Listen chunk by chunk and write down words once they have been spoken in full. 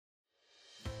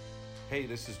Hey,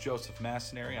 this is Joseph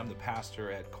Massineri. I'm the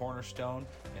pastor at Cornerstone,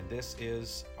 and this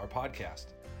is our podcast.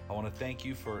 I want to thank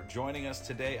you for joining us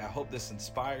today. I hope this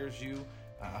inspires you.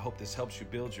 I hope this helps you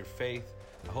build your faith.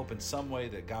 I hope in some way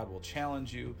that God will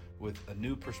challenge you with a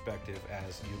new perspective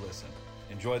as you listen.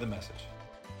 Enjoy the message.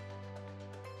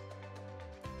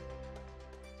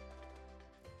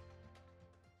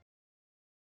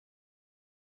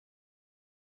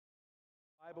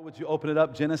 Bible, would you open it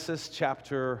up? Genesis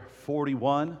chapter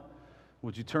 41.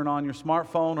 Would you turn on your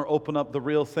smartphone or open up the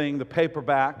real thing, the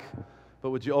paperback? But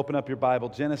would you open up your Bible?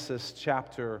 Genesis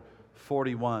chapter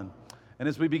 41. And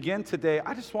as we begin today,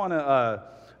 I just want to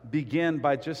begin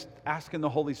by just asking the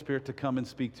Holy Spirit to come and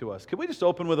speak to us. Can we just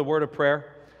open with a word of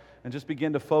prayer and just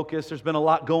begin to focus? There's been a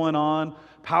lot going on,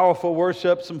 powerful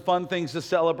worship, some fun things to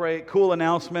celebrate, cool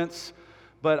announcements.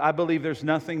 But I believe there's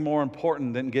nothing more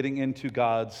important than getting into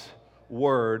God's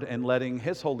Word and letting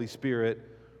His Holy Spirit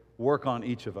work on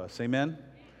each of us. Amen?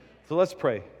 So let's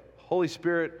pray. Holy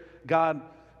Spirit, God,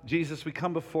 Jesus, we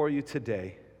come before you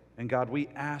today. And God, we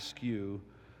ask you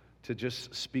to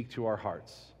just speak to our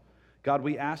hearts. God,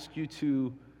 we ask you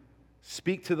to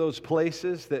speak to those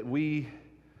places that we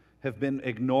have been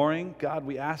ignoring. God,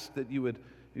 we ask that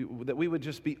we would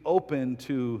just be open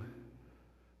to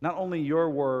not only your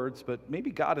words, but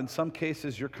maybe, God, in some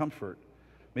cases, your comfort.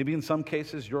 Maybe in some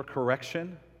cases, your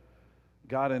correction.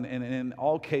 God, and in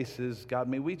all cases, God,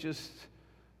 may we just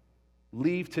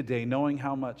leave today knowing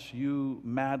how much you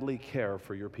madly care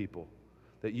for your people,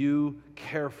 that you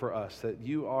care for us, that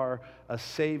you are a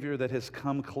Savior that has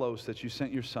come close, that you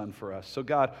sent your Son for us. So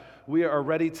God, we are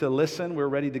ready to listen. We're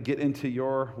ready to get into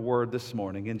your word this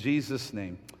morning. In Jesus'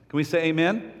 name. Can we say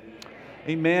amen?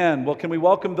 Amen. Well, can we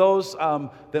welcome those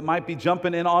that might be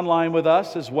jumping in online with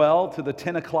us as well to the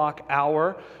 10 o'clock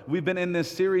hour. We've been in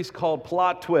this series called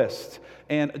Plot Twist.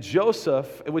 And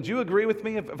Joseph, would you agree with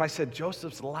me if I said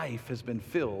Joseph's life has been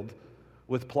filled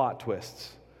with plot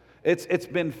twists? It's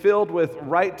been filled with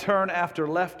right turn after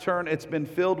left turn. It's been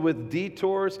filled with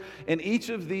detours. In each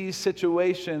of these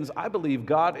situations, I believe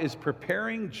God is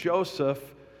preparing Joseph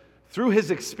through his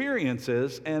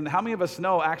experiences. And how many of us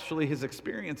know actually his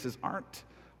experiences aren't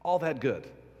all that good?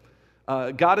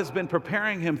 God has been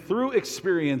preparing him through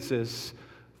experiences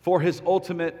for his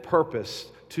ultimate purpose,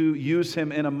 to use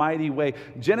him in a mighty way.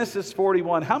 Genesis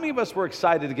 41. How many of us were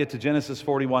excited to get to Genesis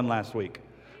 41 last week?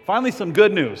 Finally, some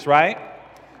good news, right?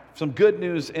 Some good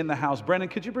news in the house. Brendan,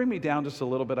 could you bring me down just a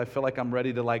little bit? I feel like I'm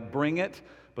ready to bring it,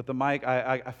 but the mic,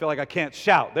 I feel like I can't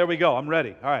shout. There we go. I'm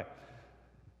ready. All right.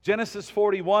 Genesis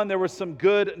 41, there was some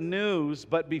good news,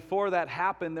 but before that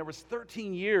happened, there was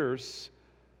 13 years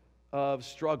of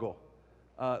struggle.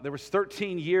 There was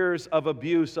 13 years of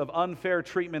abuse, of unfair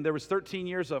treatment. There was 13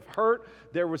 years of hurt.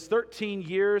 There was 13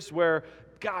 years where,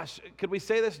 gosh, could we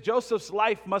say this? Joseph's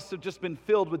life must have just been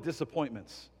filled with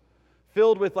disappointments.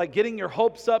 Filled with getting your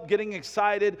hopes up, getting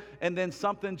excited, and then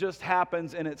something just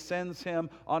happens and it sends him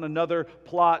on another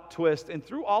plot twist. And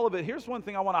through all of it, here's one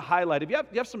thing I want to highlight. If you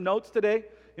have some notes today,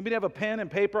 anybody have a pen and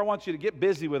paper? I want you to get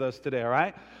busy with us today, all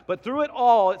right? But through it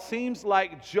all, it seems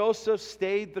like Joseph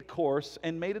stayed the course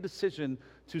and made a decision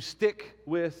to stick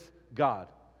with God.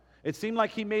 It seemed like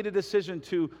he made a decision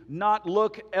to not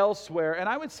look elsewhere. And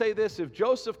I would say this, if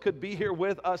Joseph could be here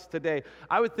with us today,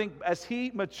 I would think as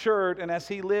he matured and as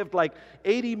he lived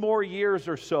 80 more years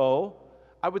or so,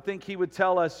 I would think he would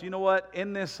tell us, you know what,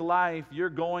 in this life, you're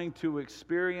going to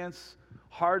experience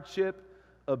hardship,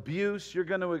 abuse, you're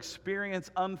going to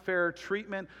experience unfair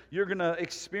treatment, you're going to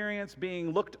experience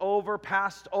being looked over,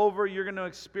 passed over, you're going to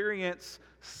experience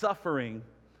suffering.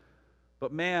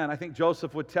 But man, I think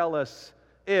Joseph would tell us,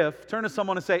 turn to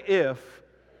someone and say,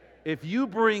 if you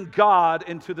bring God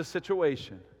into the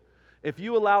situation, if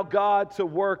you allow God to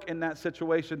work in that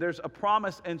situation, there's a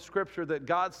promise in Scripture that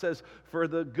God says, for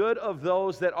the good of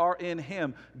those that are in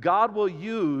Him, God will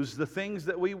use the things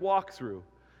that we walk through.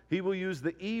 He will use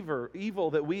the evil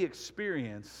that we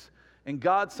experience, and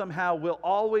God somehow will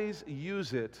always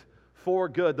use it for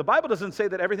good. The Bible doesn't say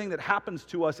that everything that happens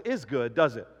to us is good,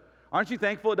 does it? Aren't you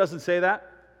thankful it doesn't say that?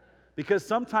 Because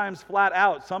sometimes, flat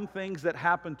out, some things that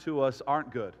happen to us aren't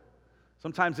good.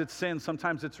 Sometimes it's sin,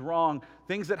 sometimes it's wrong.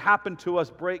 Things that happen to us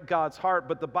break God's heart,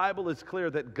 but the Bible is clear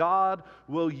that God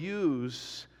will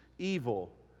use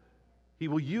evil. He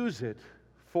will use it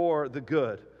for the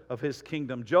good of His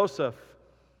kingdom. Joseph,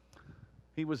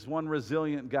 he was one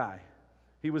resilient guy.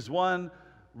 He was one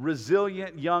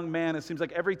resilient young man. It seems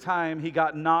like every time he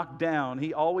got knocked down,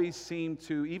 he always seemed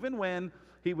to, even when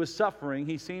he was suffering,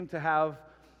 he seemed to have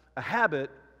a habit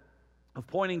of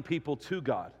pointing people to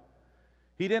God.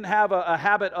 He didn't have a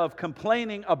habit of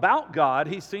complaining about God.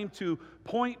 He seemed to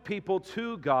point people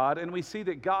to God, and we see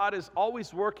that God is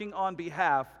always working on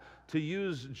behalf to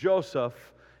use Joseph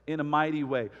in a mighty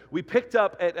way. We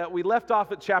left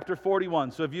off at chapter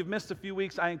 41. So if you've missed a few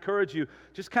weeks, I encourage you,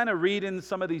 just kind of read in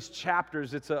some of these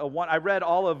chapters. I read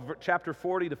all of chapter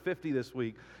 40 to 50 this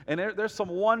week, and there's some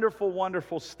wonderful,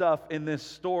 wonderful stuff in this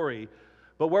story.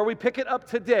 But where we pick it up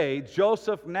today,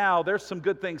 Joseph, now there's some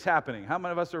good things happening. How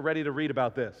many of us are ready to read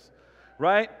about this?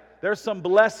 Right? There's some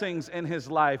blessings in his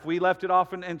life. We left it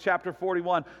off in chapter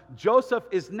 41. Joseph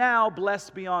is now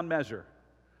blessed beyond measure.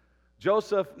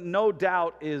 Joseph, no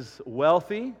doubt, is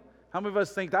wealthy. How many of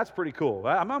us think that's pretty cool?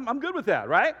 I'm good with that,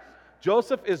 right?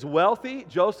 Joseph is wealthy.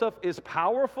 Joseph is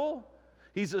powerful.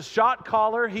 He's a shot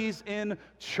caller. He's in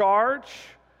charge.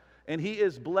 And he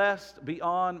is blessed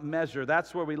beyond measure.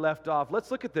 That's where we left off. Let's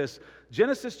look at this.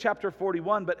 Genesis chapter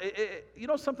 41. But you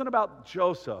know something about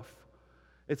Joseph?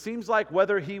 It seems like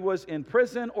whether he was in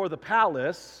prison or the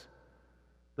palace,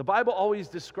 the Bible always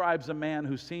describes a man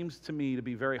who seems to me to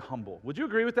be very humble. Would you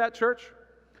agree with that, church?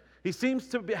 He seems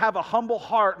to have a humble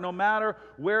heart no matter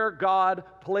where God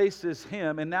places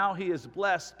him. And now he is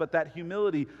blessed, but that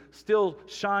humility still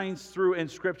shines through in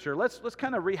Scripture. Let's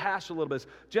kind of rehash a little bit.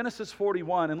 Genesis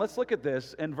 41, and let's look at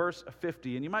this in verse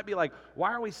 50. And you might be like,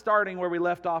 why are we starting where we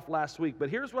left off last week? But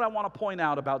here's what I want to point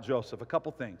out about Joseph, a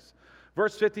couple things.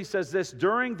 Verse 50 says this,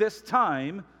 during this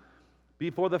time,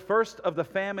 before the first of the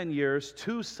famine years,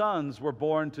 2 sons were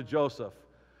born to Joseph.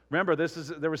 Remember,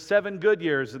 there were 7 good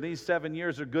years, and these 7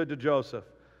 years are good to Joseph.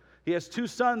 He has 2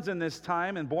 sons in this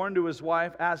time, and born to his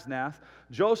wife Asnath.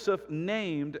 Joseph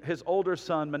named his older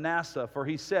son Manasseh, for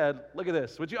he said, look at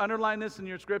this. Would you underline this in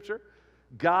your scripture?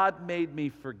 God made me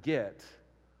forget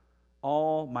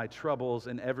all my troubles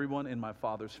and everyone in my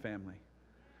father's family.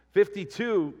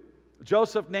 52,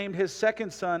 Joseph named his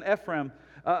second son Ephraim,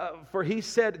 for he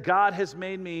said, God has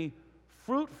made me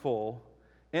fruitful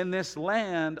in this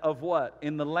land of what?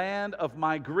 In the land of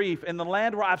my grief. In the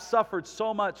land where I've suffered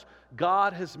so much,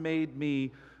 God has made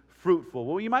me fruitful.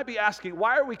 Well, you might be asking,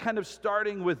 why are we kind of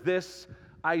starting with this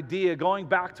idea, going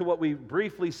back to what we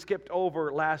briefly skipped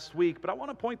over last week? But I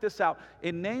want to point this out.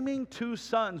 In naming 2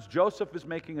 sons, Joseph is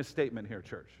making a statement here,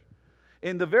 church.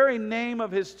 In the very name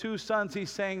of his 2 sons, he's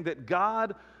saying that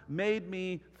God made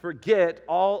me forget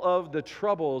all of the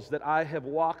troubles that I have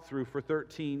walked through for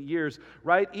 13 years,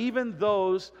 right? Even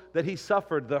those that he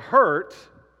suffered, the hurt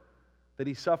that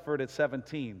he suffered at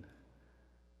 17,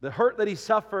 the hurt that he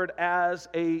suffered as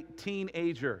a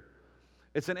teenager.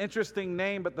 It's an interesting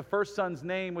name, but the first son's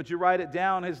name, would you write it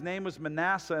down? His name was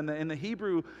Manasseh. In the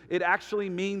Hebrew, it actually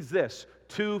means this,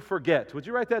 to forget. Would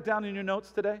you write that down in your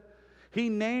notes today? He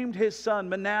named his son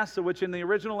Manasseh, which in the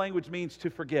original language means to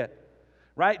forget.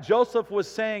 Right? Joseph was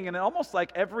saying, and almost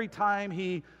like every time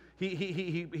he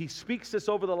speaks this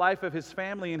over the life of his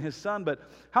family and his son, but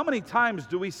how many times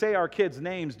do we say our kids'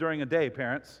 names during a day,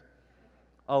 parents?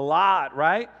 A lot,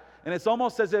 right? And it's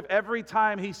almost as if every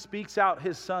time he speaks out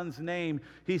his son's name,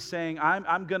 he's saying,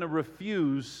 I'm going to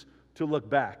refuse to look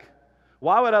back.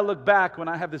 Why would I look back when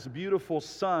I have this beautiful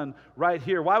son right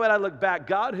here? Why would I look back?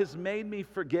 God has made me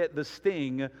forget the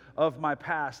sting of my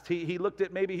past. He looked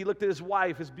at his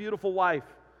wife, his beautiful wife,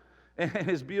 and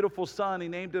his beautiful son. He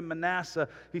named him Manasseh.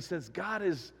 He says,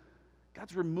 God's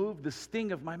removed the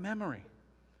sting of my memory.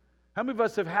 How many of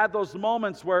us have had those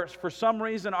moments where for some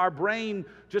reason our brain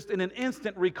just in an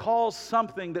instant recalls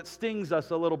something that stings us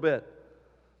a little bit?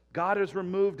 God has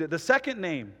removed it. The second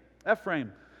name,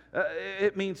 Ephraim,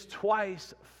 it means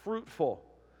twice fruitful.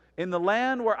 In the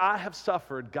land where I have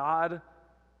suffered, God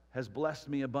has blessed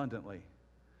me abundantly.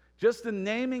 Just in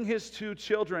naming his 2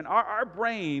 children, our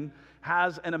brain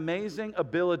has an amazing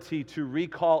ability to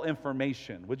recall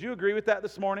information. Would you agree with that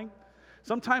this morning?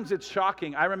 Sometimes it's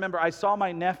shocking. I remember I saw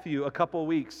my nephew a couple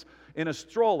weeks in a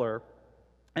stroller,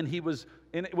 and he was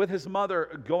with his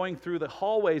mother going through the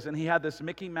hallways, and he had this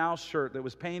Mickey Mouse shirt that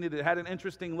was painted. It had an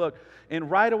interesting look.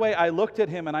 And right away, I looked at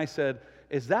him and I said,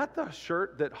 is that the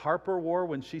shirt that Harper wore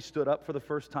when she stood up for the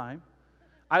first time?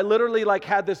 I literally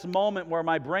had this moment where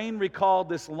my brain recalled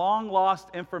this long-lost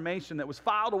information that was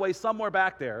filed away somewhere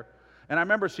back there. And I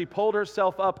remember she pulled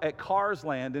herself up at Cars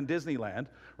Land in Disneyland,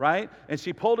 right? And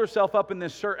she pulled herself up in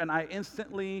this shirt, and I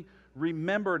instantly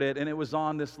remembered it, and it was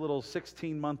on this little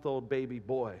 16-month-old baby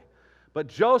boy. But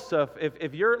Joseph,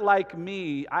 if you're like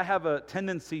me, I have a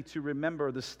tendency to remember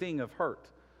the sting of hurt.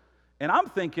 And I'm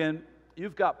thinking,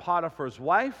 you've got Potiphar's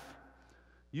wife,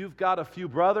 you've got a few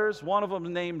brothers, one of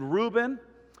them named Reuben,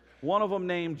 one of them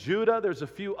named Judah, there's a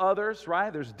few others,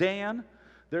 right? There's Dan,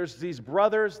 there's these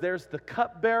brothers, there's the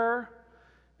cupbearer,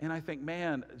 And I think,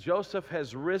 man, Joseph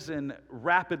has risen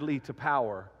rapidly to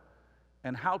power,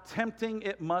 and how tempting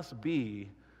it must be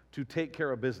to take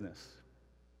care of business.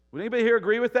 Would anybody here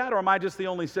agree with that, or am I just the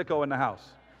only sicko in the house?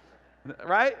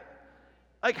 Right?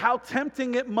 Like how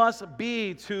tempting it must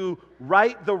be to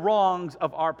right the wrongs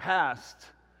of our past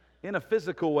in a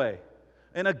physical way,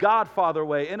 in a Godfather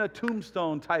way, in a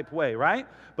tombstone type way, right?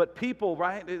 But people,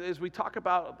 right, as we talk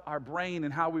about our brain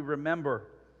and how we remember,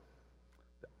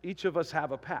 each of us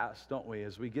have a past, don't we?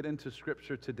 As we get into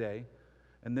Scripture today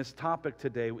and this topic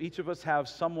today, each of us have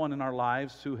someone in our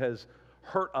lives who has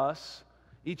hurt us.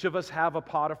 Each of us have a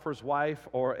Potiphar's wife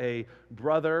or a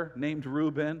brother named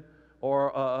Reuben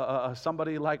or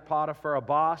somebody like Potiphar, a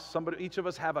boss. Somebody. Each of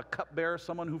us have a cupbearer,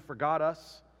 someone who forgot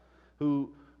us, who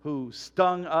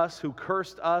stung us, who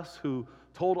cursed us, who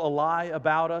told a lie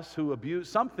about us, who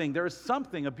abused something. There is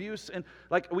something, abuse, and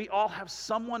like we all have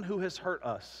someone who has hurt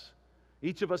us.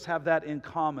 Each of us have that in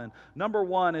common. Number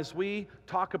one, as we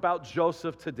talk about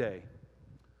Joseph today,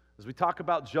 as we talk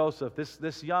about Joseph,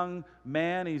 this young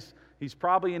man, he's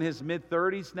probably in his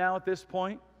mid-30s now at this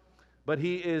point, but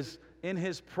he is in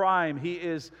his prime. He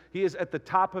is at the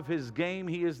top of his game.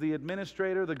 He is the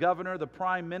administrator, the governor, the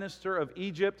prime minister of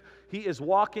Egypt. He is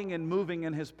walking and moving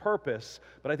in his purpose.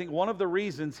 But I think one of the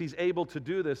reasons he's able to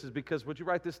do this is because, would you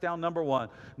write this down? Number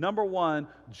one,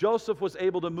 Joseph was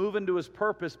able to move into his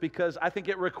purpose because I think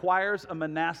it requires a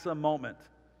Manasseh moment.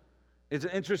 It's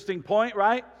an interesting point,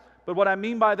 right? But what I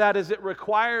mean by that is it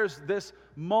requires this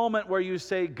moment where you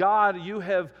say, God, you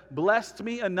have blessed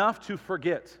me enough to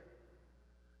forget.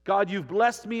 God, you've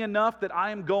blessed me enough that I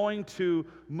am going to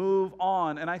move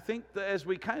on. And I think that as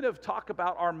we kind of talk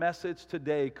about our message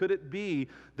today, could it be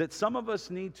that some of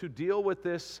us need to deal with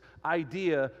this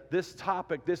idea, this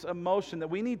topic, this emotion, that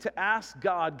we need to ask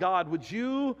God, God, would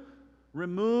you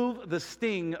remove the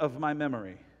sting of my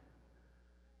memory?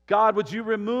 God, would you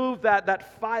remove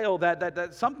that file,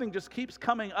 that something just keeps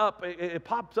coming up, it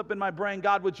pops up in my brain.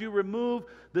 God, would you remove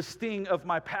the sting of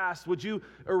my past? Would you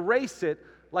erase it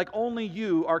like only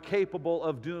you are capable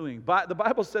of doing? But the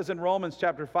Bible says in Romans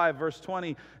chapter 5, verse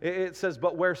 20, it says,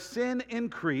 but where sin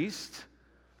increased,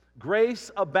 grace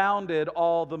abounded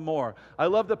all the more. I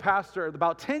love the pastor,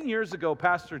 about 10 years ago,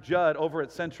 Pastor Judd over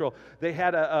at Central, they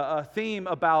had a theme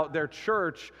about their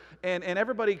church, and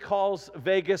everybody calls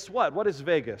Vegas what? What is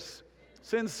Vegas?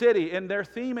 Sin City. And their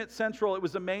theme at Central, it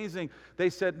was amazing. They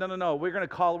said, no, we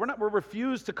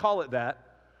refuse to call it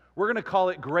that. We're going to call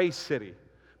it Grace City.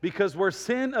 Because where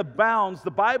sin abounds, the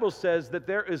Bible says that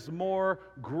there is more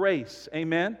grace.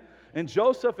 Amen? And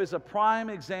Joseph is a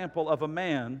prime example of a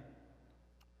man.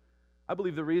 I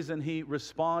believe the reason he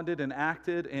responded and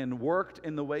acted and worked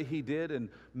in the way he did and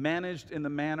managed in the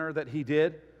manner that he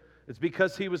did, is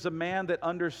because he was a man that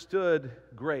understood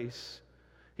grace.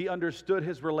 He understood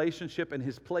his relationship and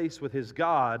his place with his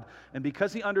God. And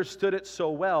because he understood it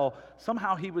so well,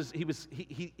 somehow he was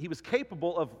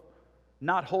capable of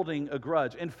not holding a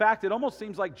grudge. In fact, it almost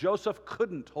seems like Joseph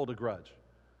couldn't hold a grudge.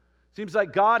 Seems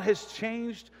like God has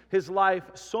changed his life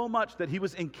so much that he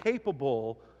was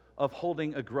incapable of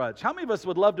holding a grudge. How many of us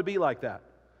would love to be like that?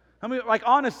 How many, like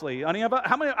honestly,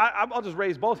 I'll just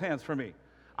raise both hands for me.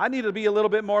 I need to be a little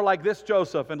bit more like this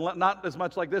Joseph and not as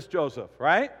much like this Joseph,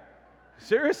 right?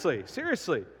 Seriously.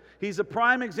 He's a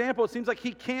prime example. It seems like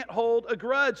he can't hold a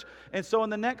grudge. And so in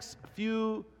the next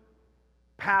few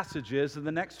passages, in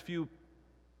the next few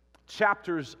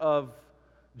chapters of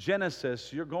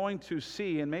Genesis, you're going to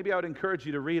see, and maybe I would encourage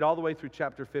you to read all the way through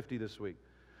chapter 50 this week.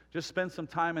 Just spend some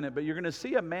time in it, but you're going to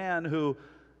see a man who,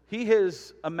 he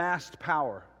has amassed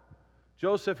power.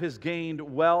 Joseph has gained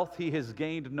wealth, he has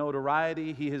gained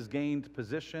notoriety, he has gained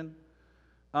position,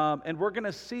 and we're going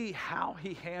to see how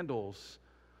he handles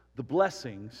the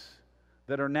blessings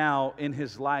that are now in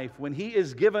his life. When he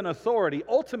is given authority,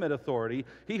 ultimate authority,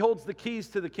 he holds the keys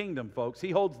to the kingdom, folks. He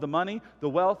holds the money, the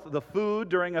wealth, the food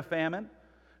during a famine.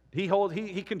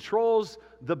 He controls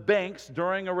the banks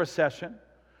during a recession,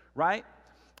 right?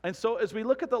 And so as we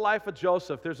look at the life of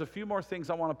Joseph, there's a few more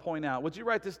things I want to point out. Would you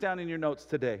write this down in your notes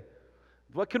today?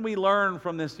 What can we learn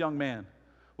from this young man?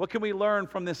 What can we learn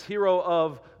from this hero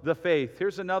of the faith?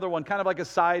 Here's another one, kind of like a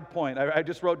side point. I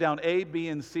just wrote down A, B,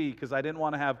 and C because I didn't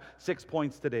want to have 6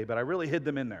 points today, but I really hid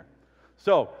them in there.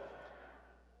 So,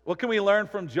 what can we learn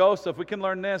from Joseph? We can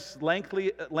learn this: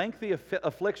 lengthy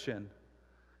affliction,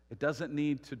 it doesn't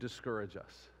need to discourage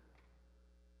us.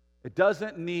 It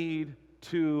doesn't need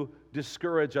to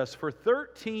discourage us. For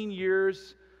 13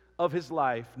 years of his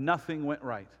life, nothing went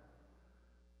right.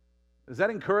 Does that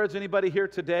encourage anybody here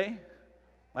today?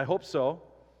 I hope so,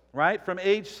 right? From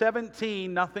age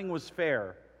 17, nothing was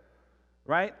fair,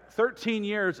 right? 13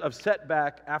 years of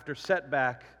setback after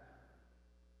setback.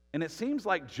 And it seems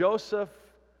like Joseph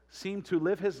seemed to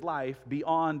live his life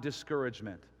beyond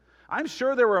discouragement. I'm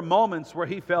sure there were moments where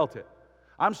he felt it.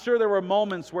 I'm sure there were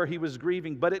moments where he was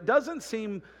grieving, but it doesn't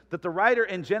seem that the writer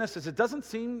in Genesis, it doesn't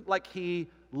seem like he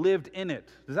lived in it.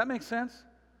 Does that make sense?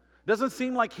 It doesn't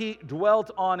seem like he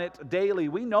dwelt on it daily.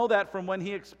 We know that from when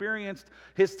he experienced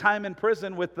his time in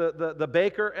prison with the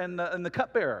baker and the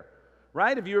cupbearer,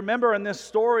 right? If you remember in this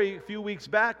story a few weeks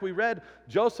back, we read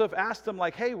Joseph asked them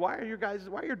like, hey, why are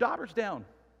your daughters down?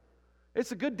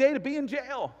 It's a good day to be in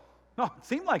jail. No, it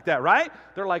seemed like that, right?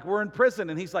 They're like, we're in prison.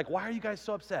 And he's like, why are you guys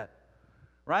so upset?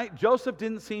 Right? Joseph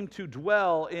didn't seem to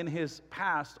dwell in his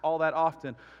past all that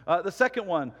often. The second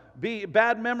one,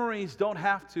 bad memories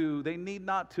they need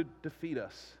not to defeat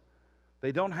us.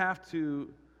 They don't have to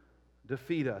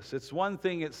defeat us. It's one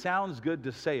thing, it sounds good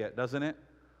to say it, doesn't it?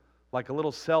 Like a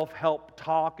little self-help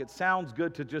talk. It sounds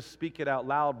good to just speak it out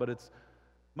loud, but it's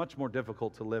much more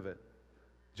difficult to live it.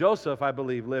 Joseph, I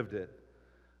believe, lived it.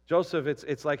 Joseph,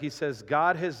 it's like he says,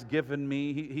 God has given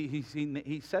me,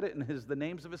 he said it in the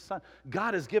names of his son,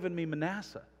 God has given me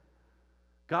Manasseh.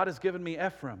 God has given me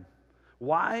Ephraim.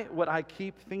 Why would I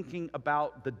keep thinking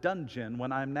about the dungeon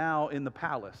when I'm now in the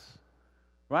palace?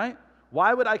 Right?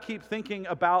 Why would I keep thinking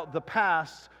about the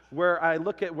past where I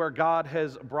look at where God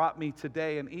has brought me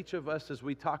today? And each of us, as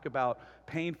we talk about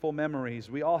painful memories,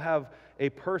 we all have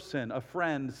a person, a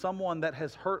friend, someone that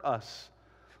has hurt us.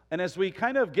 And as we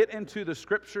kind of get into the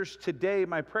scriptures today,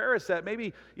 my prayer is that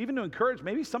maybe, even to encourage,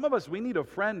 maybe some of us, we need a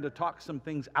friend to talk some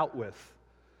things out with.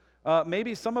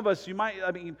 Maybe some of us,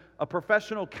 a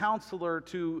professional counselor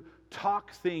to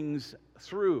talk things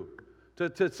through,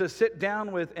 to sit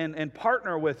down with and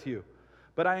partner with you.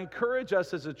 But I encourage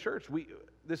us as a church,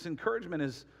 this encouragement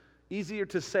is easier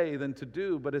to say than to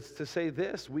do, but it's to say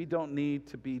this: we don't need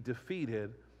to be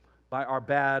defeated by our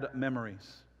bad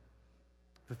memories.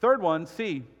 The third one,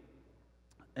 C,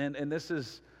 and this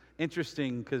is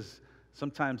interesting because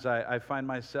sometimes I find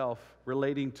myself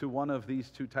relating to one of these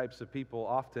two types of people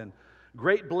often.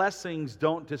 Great blessings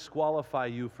don't disqualify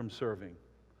you from serving.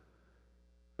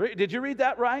 Did you read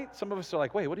that right? Some of us are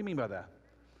like, wait, what do you mean by that?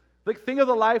 Like, think of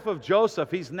the life of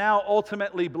Joseph. He's now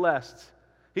ultimately blessed.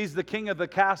 He's the king of the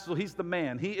castle. He's the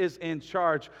man. He is in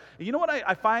charge. And you know what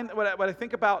I find, what I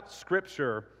think about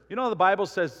Scripture, you know the Bible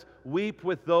says, weep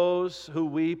with those who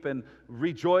weep and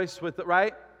rejoice with,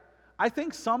 right? I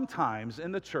think sometimes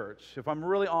in the church, if I'm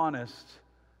really honest,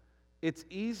 it's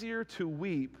easier to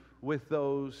weep with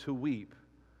those who weep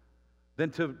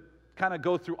than to kind of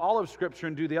go through all of Scripture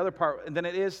and do the other part, than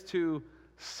it is to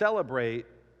celebrate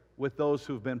with those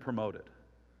who've been promoted.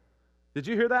 Did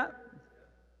you hear that?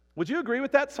 Would you agree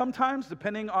with that? Sometimes,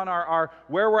 depending on our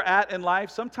where we're at in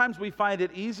life, sometimes we find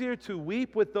it easier to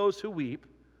weep with those who weep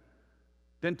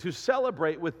than to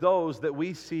celebrate with those that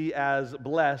we see as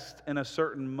blessed in a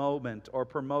certain moment or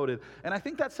promoted. And I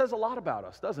think that says a lot about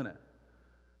us, doesn't it?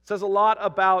 It says a lot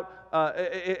about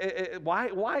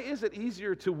why is it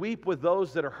easier to weep with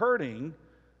those that are hurting,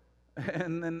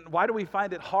 and then why do we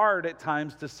find it hard at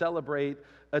times to celebrate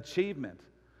achievement?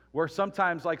 Where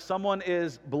sometimes, like, someone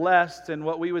is blessed, and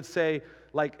what we would say,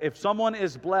 like, if someone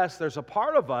is blessed, there's a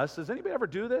part of us, does anybody ever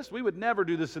do this? We would never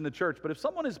do this in the church, but if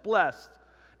someone is blessed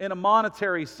in a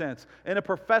monetary sense, in a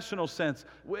professional sense,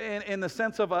 in the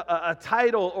sense of a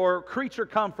title or creature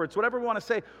comforts, whatever we want to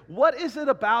say, what is it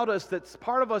about us that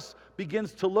part of us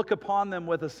begins to look upon them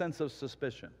with a sense of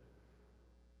suspicion?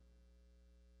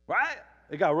 Right?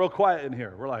 It got real quiet in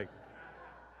here. We're like,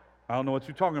 I don't know what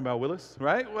you're talking about, Willis,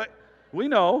 right? We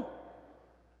know.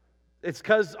 It's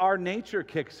because our nature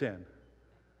kicks in.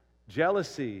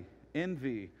 Jealousy,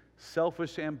 envy,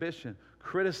 selfish ambition,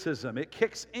 criticism. It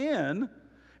kicks in.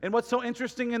 And what's so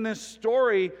interesting in this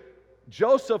story,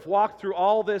 Joseph walked through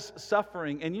all this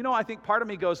suffering. And I think part of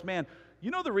me goes, man,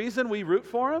 the reason we root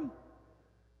for him?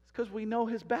 It's because we know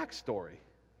his backstory.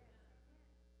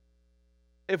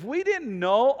 If we didn't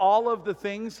know all of the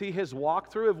things he has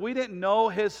walked through, if we didn't know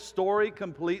his story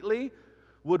completely,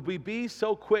 would we be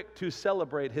so quick to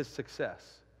celebrate his success?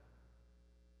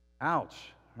 Ouch,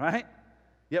 right?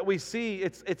 Yet we see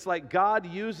it's like God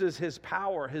uses his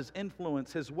power, his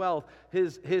influence, his wealth,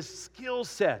 his skill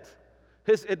set,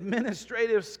 his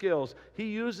administrative skills. He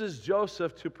uses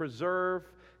Joseph to preserve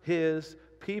his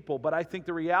people. But I think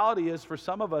the reality is, for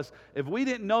some of us, if we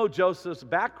didn't know Joseph's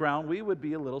background, we would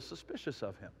be a little suspicious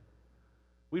of him.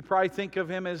 We'd probably think of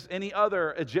him as any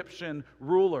other Egyptian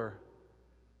ruler.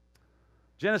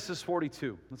 Genesis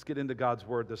 42. Let's get into God's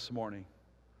word this morning.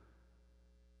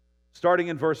 Starting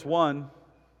in verse 1,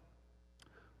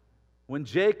 when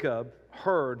Jacob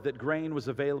heard that grain was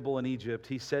available in Egypt,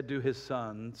 he said to his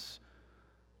sons,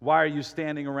 "Why are you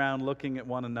standing around looking at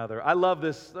one another?" I love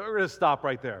this. We're going to stop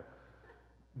right there.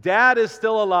 Dad is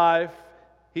still alive.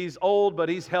 He's old, but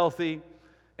he's healthy.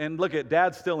 And look at,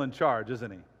 Dad's still in charge, isn't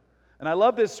he? And I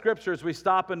love this scripture as we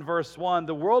stop in verse 1.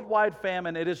 The worldwide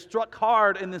famine, it has struck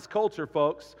hard in this culture,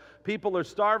 folks. People are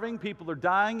starving, people are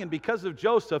dying, and because of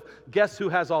Joseph, guess who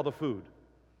has all the food?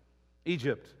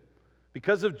 Egypt.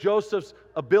 Because of Joseph's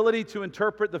ability to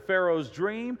interpret the Pharaoh's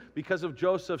dream, because of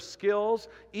Joseph's skills,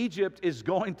 Egypt is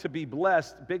going to be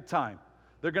blessed big time.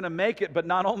 They're going to make it, but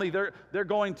not only they're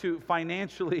going to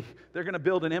financially, they're going to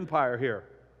build an empire here.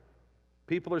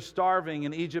 People are starving,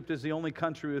 and Egypt is the only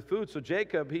country with food. So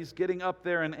Jacob, he's getting up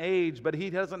there in age, but he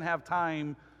doesn't have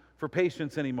time for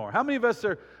patience anymore. How many of us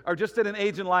are just at an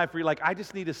age in life where you're like, I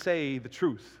just need to say the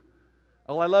truth?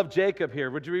 Oh, I love Jacob here.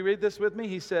 Would you reread this with me?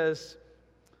 He said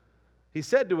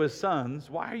to his sons,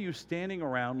 "Why are you standing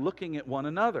around looking at one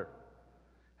another?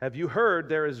 Have you heard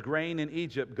there is grain in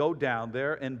Egypt? Go down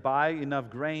there and buy enough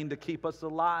grain to keep us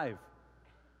alive.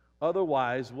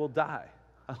 Otherwise, we'll die."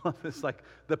 I love this. Like,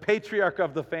 the patriarch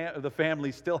of the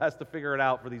family still has to figure it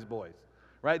out for these boys,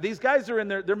 right? These guys are in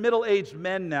they're middle-aged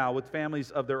men now with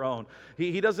families of their own.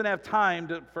 He doesn't have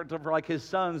time for like his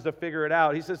sons to figure it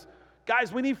out. He says,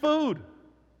 "Guys, we need food."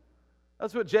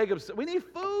 That's what Jacob said. We need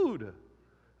food.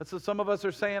 That's what some of us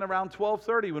are saying around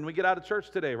 12:30 when we get out of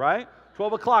church today, right?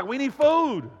 12 o'clock. We need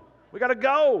food. We got to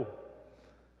go.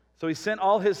 So he sent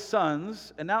all his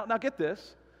sons, and now get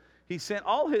this. He sent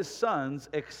all his sons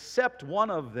except one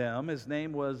of them. His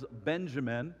name was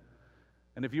Benjamin.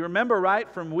 And if you remember right,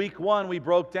 from week 1, we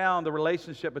broke down the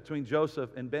relationship between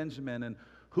Joseph and Benjamin and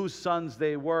whose sons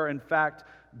they were. In fact,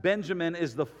 Benjamin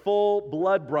is the full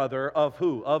blood brother of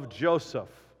who? Of Joseph.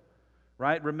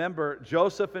 Right? Remember,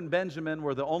 Joseph and Benjamin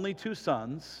were the only two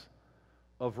sons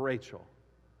of Rachel.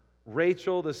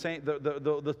 Rachel,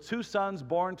 the two sons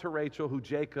born to Rachel who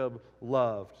Jacob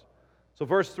loved. So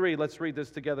verse 3, let's read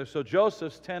this together. So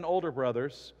Joseph's 10 older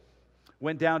brothers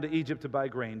went down to Egypt to buy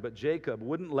grain, but Jacob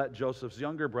wouldn't let Joseph's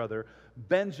younger brother,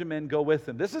 Benjamin, go with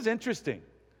him. This is interesting.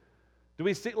 Do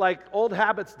we see, like, old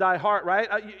habits die hard, right?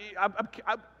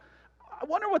 I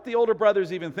wonder what the older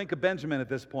brothers even think of Benjamin at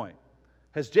this point.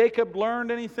 Has Jacob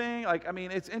learned anything?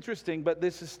 It's interesting, but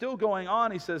this is still going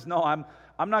on. He says, no,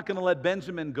 I'm not going to let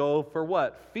Benjamin go for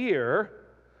what? Fear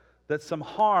that some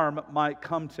harm might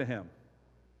come to him.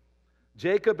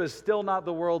 Jacob is still not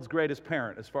the world's greatest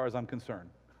parent as far as I'm concerned.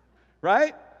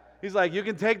 Right? He's like, you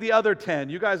can take the other 10.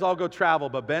 You guys all go travel,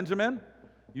 but Benjamin,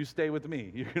 you stay with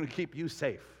me. You're going to keep you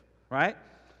safe. Right?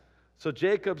 So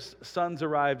Jacob's sons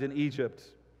arrived in Egypt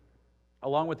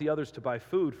along with the others to buy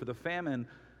food, for the famine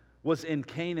was in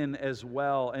Canaan as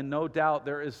well. And no doubt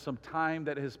there is some time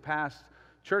that has passed.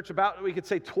 Church, about, we could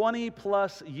say 20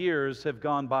 plus years have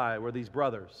gone by where these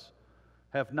brothers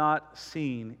have not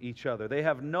seen each other. They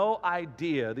have no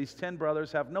idea, these 10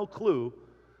 brothers have no clue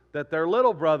that their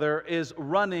little brother is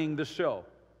running the show.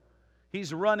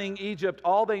 He's running Egypt.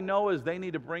 All they know is they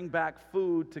need to bring back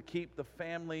food to keep the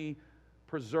family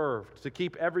preserved, to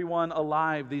keep everyone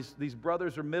alive. These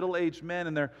brothers are middle-aged men,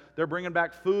 and they're bringing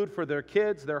back food for their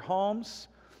kids, their homes.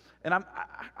 And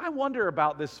I wonder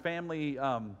about this family,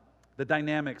 the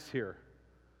dynamics here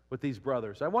with these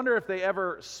brothers. I wonder if they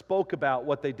ever spoke about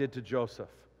what they did to Joseph.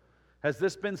 Has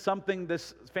this been something,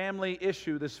 this family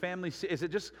issue, is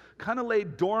it just kind of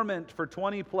laid dormant for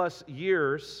 20 plus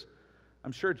years?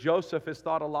 I'm sure Joseph has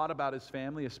thought a lot about his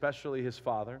family, especially his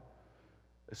father,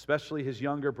 especially his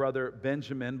younger brother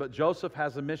Benjamin. But Joseph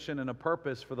has a mission and a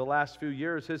purpose for the last few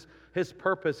years. His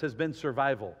purpose has been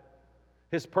survival.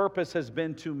 His purpose has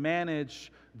been to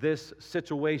manage this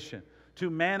situation, to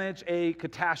manage a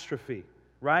catastrophe,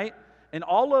 right? And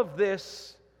all of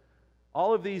these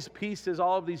pieces,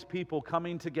 all of these people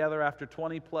coming together after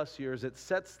 20 plus years, it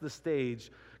sets the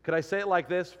stage, could I say it like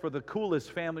this, for the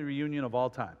coolest family reunion of all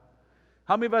time.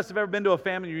 How many of us have ever been to a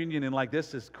family reunion and like,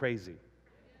 this is crazy?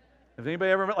 Has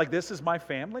anybody ever been like, this is my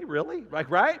family? Really? Like,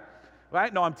 right?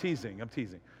 Right? No, I'm teasing.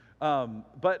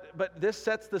 But this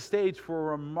sets the stage for a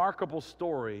remarkable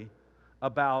story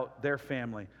about their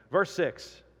family. Verse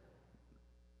 6.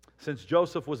 Since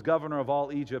Joseph was governor of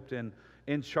all Egypt and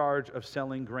in charge of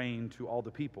selling grain to all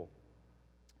the people,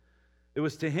 it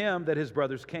was to him that his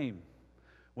brothers came.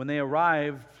 When they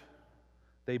arrived,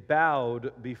 they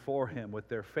bowed before him with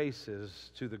their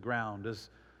faces to the ground. Does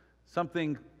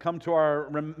something come to our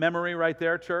memory right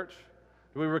there, church?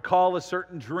 Do we recall a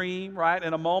certain dream, right,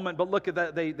 in a moment? But look at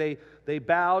that. They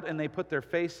bowed and they put their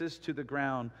faces to the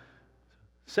ground.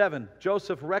 7,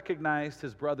 Joseph recognized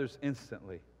his brothers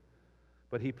instantly.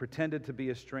 But he pretended to be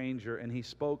a stranger, and he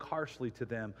spoke harshly to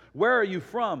them. "Where are you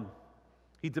from?"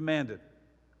 he demanded.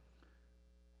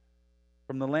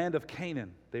 "From the land of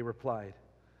Canaan," they replied.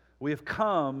 "We have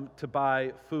come to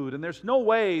buy food." And there's no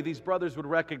way these brothers would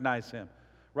recognize him,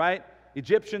 right?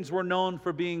 Egyptians were known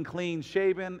for being clean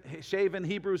shaven.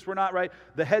 Hebrews were not, right?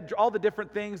 The head, all the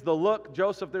different things, the look,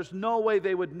 Joseph, there's no way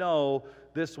they would know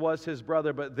this was his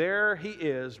brother. But there he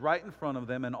is, right in front of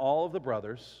them, and all of the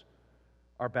brothers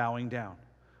are bowing down.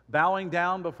 Bowing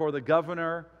down before the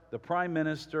governor, the prime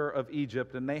minister of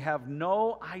Egypt, and they have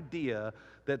no idea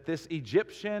that this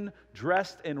Egyptian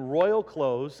dressed in royal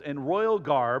clothes and royal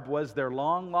garb was their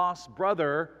long-lost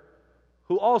brother,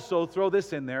 who also, throw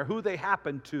this in there, who they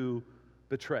happened to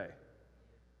betray.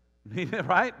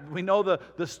 Right? We know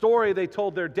the story they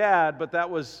told their dad, but that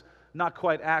was not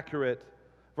quite accurate.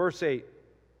 Verse 8.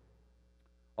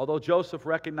 Although Joseph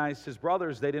recognized his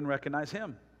brothers, they didn't recognize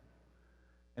him.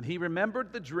 And he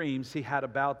remembered the dreams he had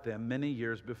about them many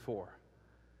years before.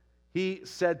 He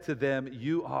said to them,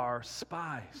 "You are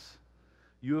spies.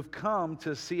 You have come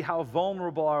to see how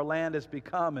vulnerable our land has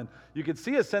become." And you can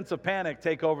see a sense of panic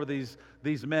take over these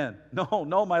men.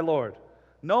 No, my Lord.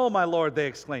 "No, my Lord," they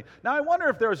exclaimed. Now, I wonder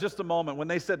if there was just a moment when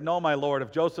they said, "No, my Lord,"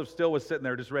 if Joseph still was sitting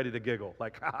there just ready to giggle.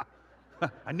 Like, "Ha,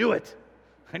 I knew it.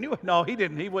 I knew it." No, he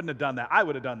didn't. He wouldn't have done that. I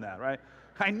would have done that, right?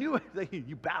 "I knew it."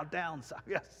 You bowed down. So,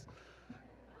 yes.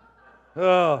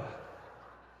 Oh.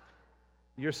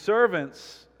 "Your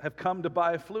servants have come to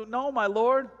buy food." "No, my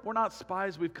Lord, we're not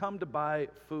spies. We've come to buy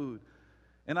food."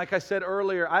 And like I said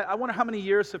earlier, I wonder how many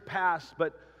years have passed,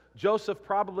 but Joseph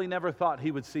probably never thought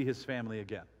he would see his family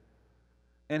again.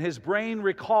 And his brain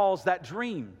recalls that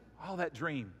dream. Oh, that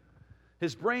dream.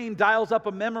 His brain dials up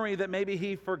a memory that maybe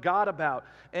he forgot about.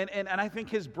 And I think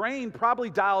his brain probably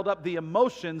dialed up the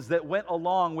emotions that went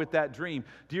along with that dream.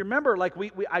 Do you remember, like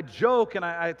I joke and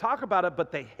I talk about it,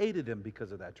 but they hated him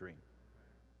because of that dream.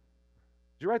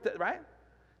 Did you write that, right?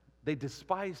 They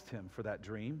despised him for that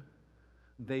dream.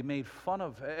 They made fun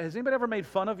of. Has anybody ever made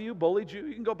fun of you, bullied you?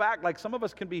 You can go back. Like some of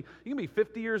us you can be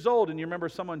 50 years old and you remember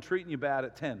someone treating you bad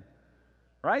at 10.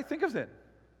 Right? Think of it.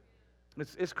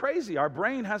 It's crazy. Our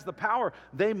brain has the power.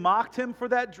 They mocked him for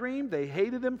that dream. They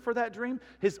hated him for that dream.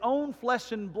 His own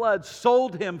flesh and blood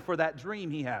sold him for that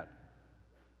dream he had.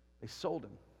 They sold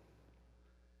him.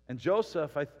 And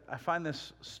Joseph, I find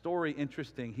this story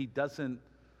interesting. He doesn't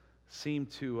seem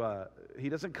to, he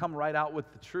doesn't come right out with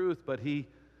the truth, but I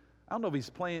don't know if he's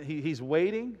playing, he's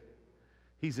waiting,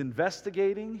 he's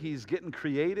investigating, he's getting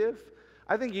creative.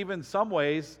 I think even in some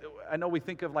ways, I know we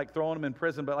think of like throwing him in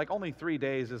prison, but like only 3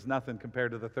 days is nothing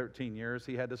compared to the 13 years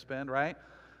he had to spend, right?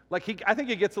 Like I think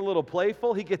he gets a little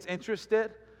playful, he gets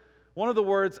interested. One of the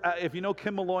words, if you know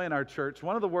Kim Malloy in our church,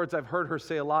 one of the words I've heard her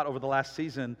say a lot over the last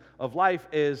season of life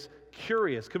is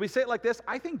curious. Could we say it like this?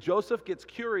 I think Joseph gets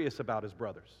curious about his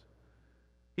brothers.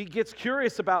 He gets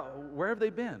curious about where have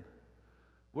they been?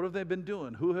 What have they been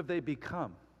doing? Who have they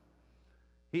become?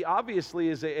 He obviously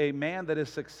is a man that is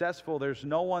successful. There's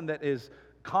no one that is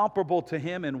comparable to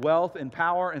him in wealth and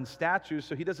power and stature,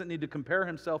 so he doesn't need to compare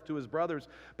himself to his brothers.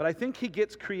 But I think he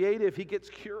gets creative. He gets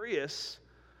curious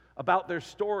about their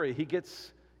story. He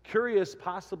gets curious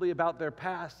possibly about their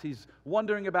past. He's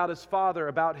wondering about his father,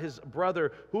 about his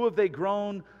brother. Who have they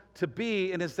grown to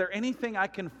be? And is there anything I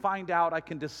can find out, I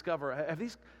can discover? I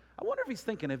wonder if he's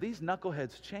thinking, have these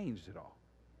knuckleheads changed at all?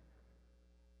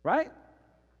 Right?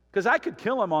 Because I could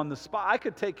kill him on the spot. I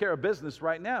could take care of business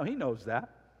right now. He knows that.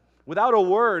 Without a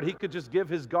word, he could just give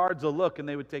his guards a look and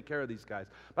they would take care of these guys.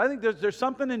 But I think there's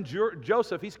something in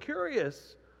Joseph. He's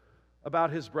curious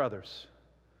about his brothers.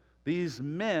 These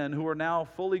men who are now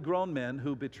fully grown men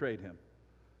who betrayed him.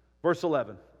 Verse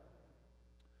 11.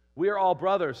 "We are all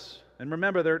brothers." And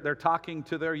remember, they're talking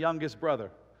to their youngest brother.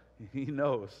 He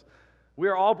knows. "We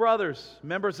are all brothers,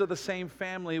 members of the same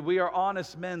family. We are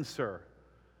honest men, sir.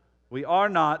 We are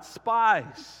not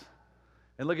spies."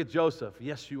 And look at Joseph.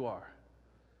 "Yes, you are."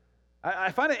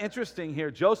 I find it interesting here.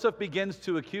 Joseph begins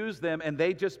to accuse them, and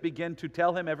they just begin to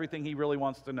tell him everything he really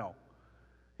wants to know.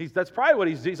 That's probably what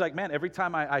he's like, man, every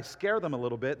time I scare them a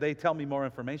little bit, they tell me more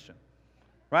information.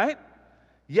 Right?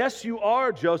 "Yes, you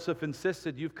are," Joseph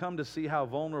insisted. "You've come to see how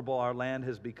vulnerable our land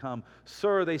has become."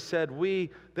 "Sir," they said,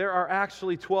 there are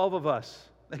actually 12 of us."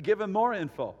 They give him more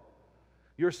info.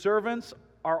 "Your servants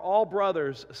are all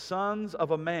brothers, sons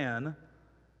of a man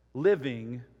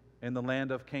living in the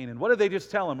land of Canaan." What did they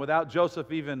just tell him without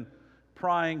Joseph even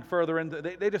prying further into?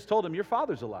 They just told him, your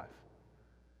father's alive.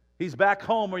 He's back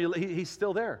home, or he's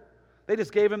still there. They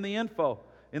just gave him the info.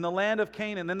 In the land of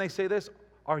Canaan. Then they say this,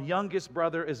 "Our youngest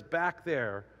brother is back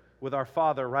there with our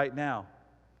father right now."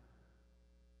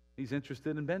 He's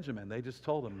interested in Benjamin. They just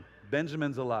told him,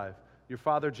 Benjamin's alive. Your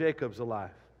father Jacob's alive.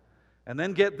 And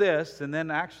then get this, and then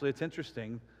actually it's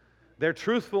interesting. They're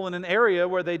truthful in an area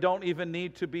where they don't even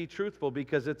need to be truthful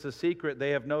because it's a secret they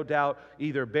have no doubt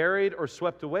either buried or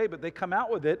swept away, but they come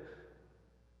out with it,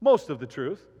 most of the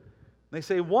truth. They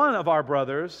say, one of our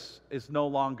brothers is no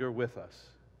longer with us.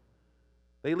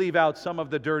 They leave out some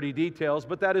of the dirty details,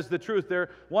 but that is the truth.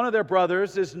 One of their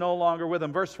brothers is no longer with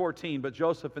them. Verse 14, but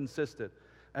Joseph insisted,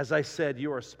 as I said,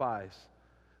 you are spies.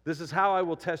 This is how I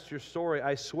will test your story.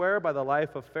 I swear by the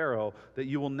life of Pharaoh that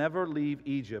you will never leave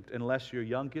Egypt unless your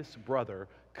youngest brother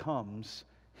comes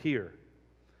here.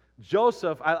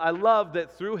 Joseph, I love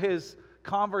that through his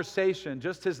conversation,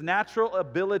 just his natural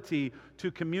ability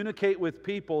to communicate with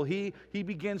people, he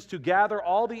begins to gather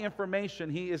all the information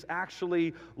he is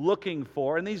actually looking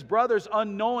for. And these brothers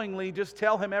unknowingly just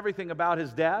tell him everything about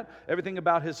his dad, everything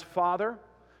about his father.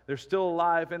 They're still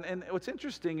alive. And what's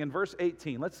interesting in verse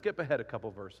 18, let's skip ahead a couple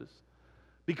verses.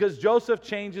 Because Joseph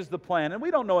changes the plan. And we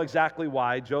don't know exactly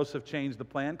why Joseph changed the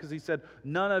plan, because he said,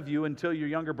 none of you until your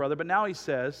younger brother. But now he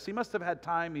says, he must have had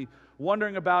time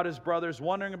wondering about his brothers,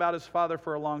 wondering about his father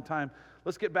for a long time.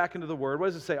 Let's get back into the word. What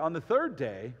does it say? On the third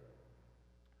day,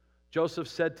 Joseph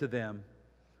said to them,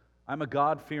 I'm a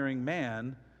God-fearing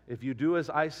man. If you do as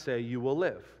I say, you will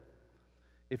live.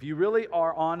 If you really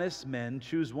are honest men,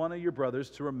 choose one of your brothers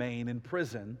to remain in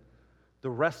prison. The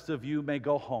rest of you may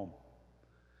go home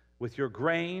with your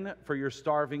grain for your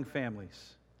starving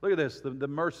families. Look at this, the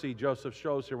mercy Joseph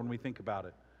shows here when we think about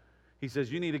it. He says,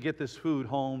 you need to get this food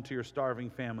home to your starving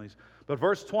families. But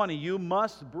verse 20, you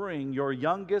must bring your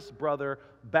youngest brother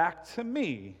back to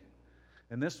me,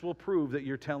 and this will prove that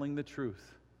you're telling the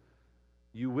truth.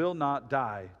 You will not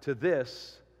die. To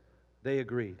this, they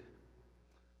agreed.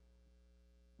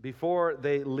 Before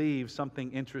they leave,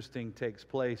 something interesting takes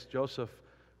place. Joseph,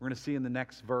 we're going to see in the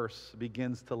next verse,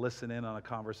 begins to listen in on a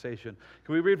conversation.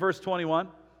 Can we read verse 21?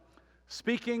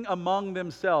 Speaking among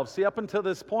themselves. See, up until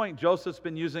this point, Joseph's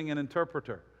been using an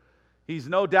interpreter. He's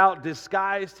no doubt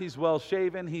disguised. He's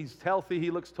well-shaven. He's healthy. He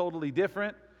looks totally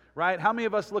different, right? How many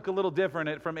of us look a little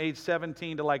different from age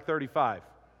 17 to like 35?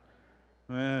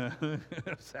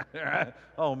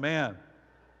 Oh, man.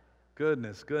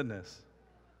 Goodness.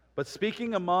 But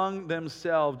speaking among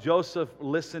themselves, Joseph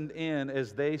listened in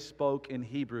as they spoke in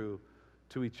Hebrew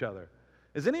to each other.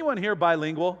 Is anyone here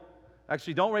bilingual?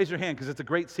 Actually, don't raise your hand because it's a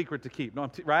great secret to keep. No,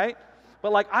 right?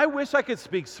 But I wish I could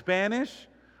speak Spanish.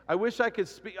 I wish I could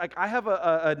speak. I have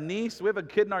a niece. We have a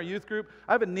kid in our youth group.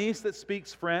 I have a niece that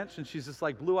speaks French, and she's this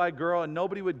blue-eyed girl, and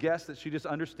nobody would guess that she just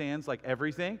understands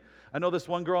everything. I know this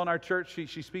one girl in our church.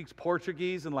 She speaks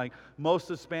Portuguese and most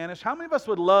of Spanish. How many of us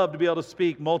would love to be able to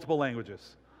speak multiple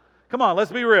languages? Come on,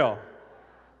 let's be real.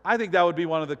 I think that would be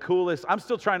one of the coolest. I'm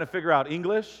still trying to figure out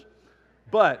English,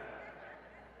 but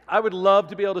I would love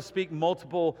to be able to speak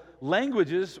multiple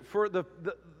languages for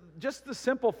just the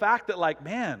simple fact that,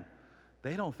 man,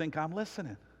 they don't think I'm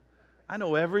listening. I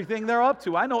know everything they're up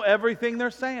to. I know everything they're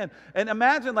saying. And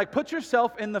imagine, put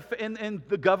yourself in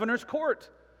the governor's court,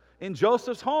 in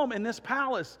Joseph's home, in this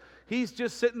palace. He's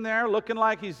just sitting there looking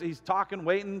like he's talking,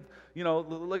 waiting,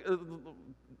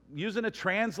 using a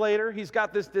translator. He's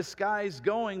got this disguise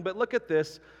going, but look at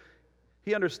this.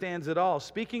 He understands it all.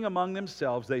 Speaking among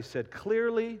themselves, they said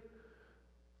clearly,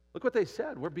 look what they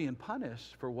said, we're being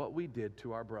punished for what we did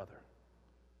to our brother.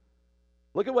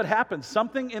 Look at what happens.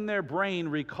 Something in their brain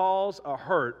recalls a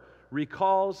hurt,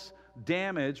 recalls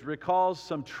damage, recalls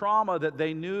some trauma that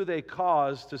they knew they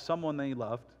caused to someone they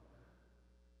loved.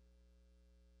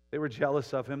 They were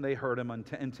jealous of him. They hurt him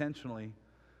intentionally.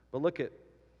 But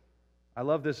I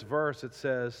love this verse. It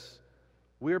says,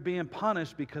 we're being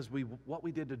punished because what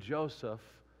we did to Joseph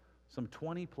some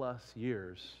 20 plus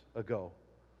years ago.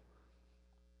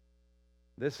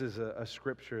 This is a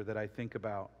scripture that I think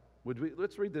about.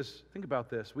 Let's read this. Think about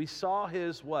this. We saw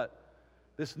his what?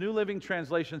 This New Living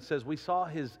Translation says we saw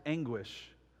his anguish.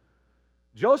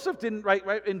 Joseph didn't, right?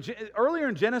 Earlier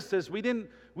in Genesis, we didn't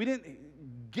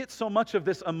get so much of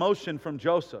this emotion from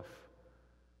Joseph.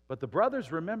 But the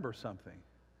brothers remember something.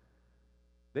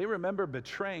 They remember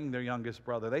betraying their youngest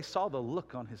brother. They saw the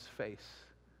look on his face.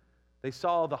 They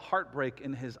saw the heartbreak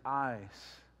in his eyes.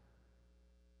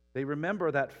 They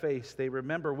remember that face. They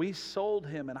remember we sold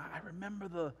him, and I remember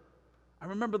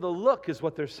the look is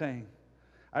what they're saying.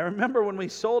 I remember when we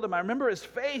sold him. I remember his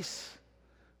face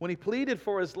when he pleaded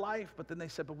for his life. But then they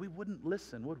said, but we wouldn't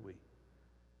listen, would we?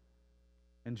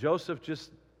 And Joseph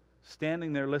just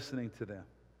standing there listening to them.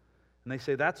 And they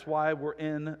say, that's why we're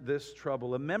in this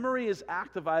trouble. A memory is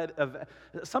activated,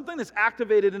 something that's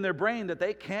activated in their brain that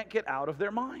they can't get out of their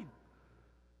mind.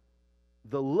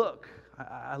 The look,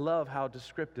 I love how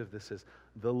descriptive this is.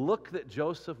 The look that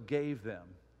Joseph gave them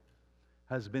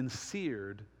has been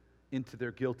seared into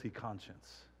their guilty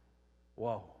conscience.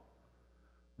 Whoa.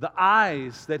 The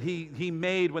eyes that he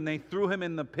made when they threw him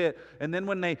in the pit, and then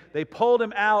when they pulled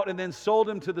him out and then sold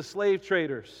him to the slave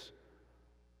traders.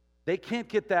 They can't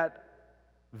get that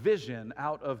vision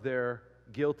out of their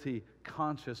guilty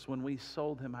conscience. When we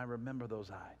sold him, I remember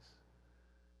those eyes.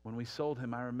 When we sold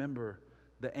him, I remember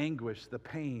the anguish, the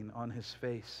pain on his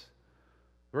face.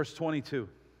 Verse 22.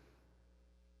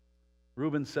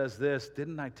 Reuben says this,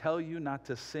 "Didn't I tell you not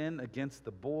to sin against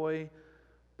the boy?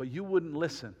 But you wouldn't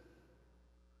listen."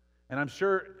 And I'm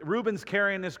sure Reuben's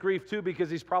carrying this grief too, because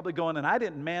he's probably going, "And I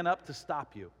didn't man up to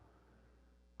stop you.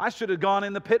 I should have gone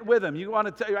in the pit with him. You want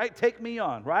to tell, right? Take me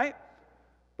on, right?"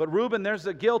 But Reuben, there's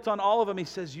the guilt on all of them. He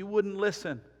says, "You wouldn't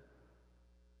listen.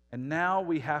 And now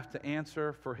we have to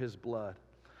answer for his blood."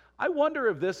 I wonder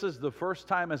if this is the first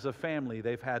time as a family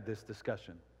they've had this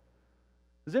discussion.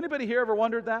 Has anybody here ever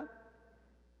wondered that?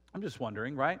 I'm just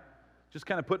wondering, right? Just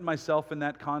kind of putting myself in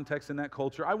that context, in that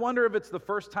culture. I wonder if it's the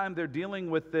first time they're dealing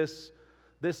with this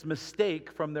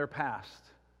mistake from their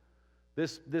past.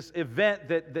 This event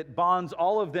that bonds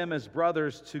all of them as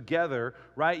brothers together,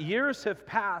 right? Years have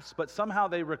passed, but somehow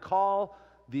they recall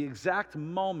the exact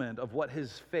moment of what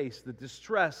his face, the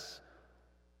distress,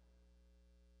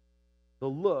 the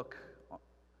look,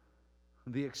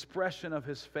 the expression of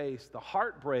his face, the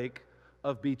heartbreak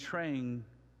of betraying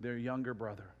their younger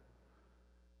brother.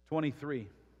 23.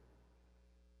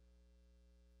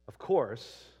 Of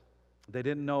course, they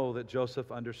didn't know that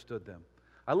Joseph understood them.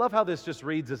 I love how this just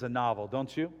reads as a novel,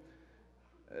 don't you?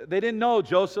 They didn't know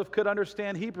Joseph could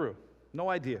understand Hebrew. No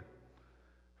idea.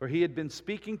 For he had been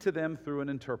speaking to them through an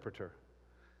interpreter.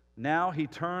 Now he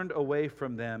turned away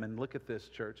from them, and look at this,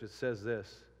 church. It says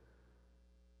this.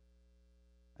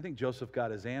 I think Joseph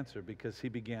got his answer because he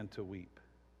began to weep.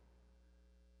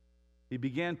 He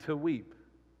began to weep.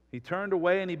 He turned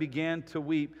away and he began to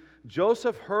weep.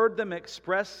 Joseph heard them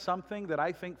express something that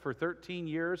I think for 13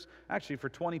 years, actually for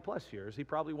 20 plus years, he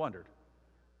probably wondered.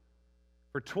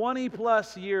 For 20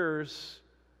 plus years,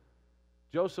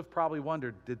 Joseph probably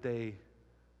wondered, did they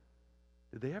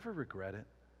ever regret it?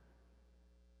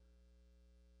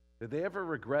 Did they ever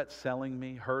regret selling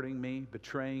me, hurting me,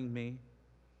 betraying me?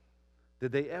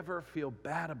 Did they ever feel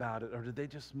bad about it, or did they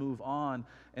just move on?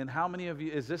 And how many of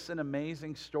you, is this an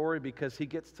amazing story because he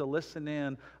gets to listen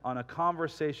in on a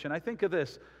conversation? I think of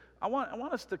this. I want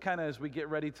us to kind of, as we get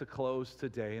ready to close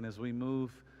today and as we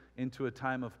move into a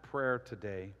time of prayer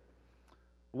today,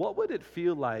 what would it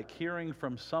feel like hearing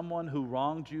from someone who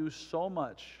wronged you so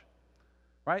much?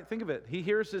 Right? Think of it. He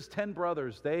hears his 10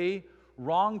 brothers. They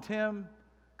wronged him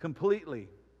completely.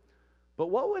 But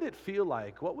what would it feel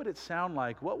like? What would it sound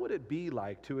like? What would it be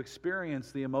like to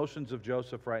experience the emotions of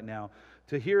Joseph right now?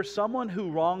 To hear someone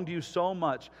who wronged you so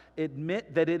much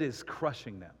admit that it is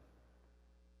crushing them.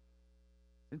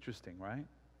 Interesting, right?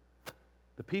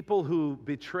 The people who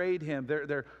betrayed him,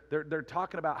 they're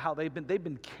talking about how they've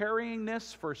been carrying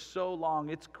this for so long.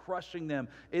 It's crushing them.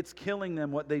 It's killing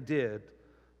them what they did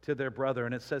to their brother.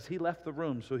 And it says he left the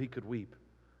room so he could weep.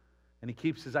 And he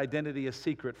keeps his identity a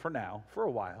secret for now, for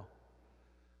a while.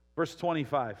 Verse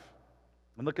 25,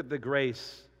 and look at the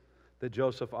grace that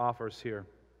Joseph offers here.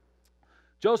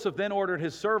 Joseph then ordered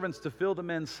his servants to fill the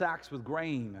men's sacks with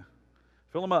grain.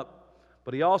 Fill them up.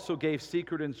 But he also gave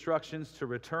secret instructions to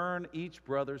return each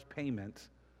brother's payment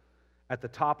at the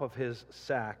top of his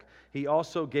sack. He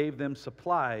also gave them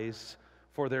supplies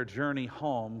for their journey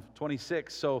home.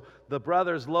 26, so the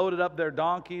brothers loaded up their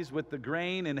donkeys with the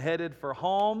grain and headed for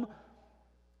home.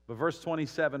 But verse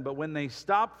 27, but when they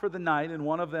stopped for the night and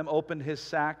one of them opened his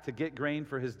sack to get grain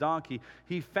for his donkey,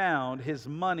 he found his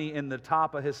money in the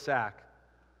top of his sack.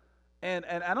 And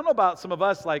I don't know about some of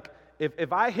us, like,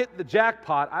 if I hit the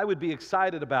jackpot, I would be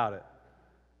excited about it.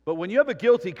 But when you have a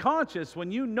guilty conscience,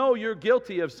 when you know you're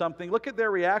guilty of something, look at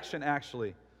their reaction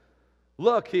actually.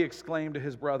 Look, he exclaimed to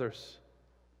his brothers.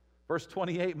 Verse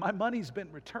 28, my money's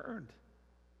been returned.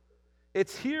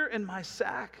 It's here in my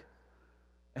sack.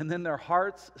 And then their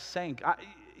hearts sank.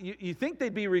 You think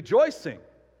they'd be rejoicing,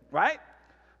 right?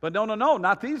 But no,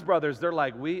 not these brothers. They're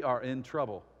like, we are in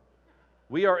trouble.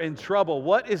 We are in trouble.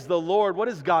 What is the Lord, what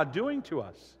is God doing to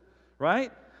us,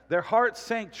 right? Their hearts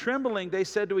sank. Trembling, they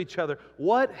said to each other,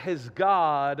 what has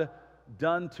God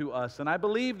done to us? And I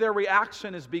believe their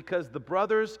reaction is because the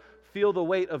brothers feel the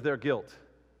weight of their guilt,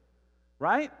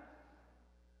 right?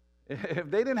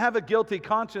 If they didn't have a guilty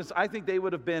conscience, I think they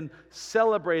would have been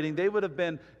celebrating. They would have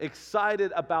been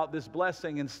excited about this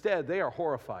blessing. Instead, they are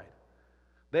horrified.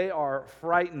 They are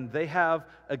frightened. They have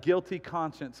a guilty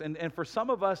conscience. And for some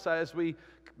of us, as we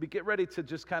get ready to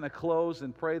just kind of close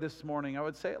and pray this morning, I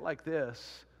would say it like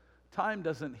this: time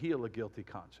doesn't heal a guilty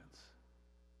conscience.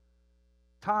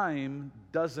 Time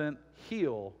doesn't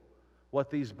heal what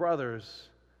these brothers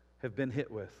have been hit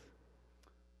with.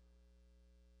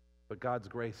 But God's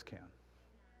grace can.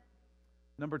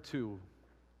 Number 2,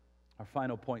 our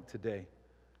final point today.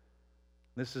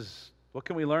 This is, what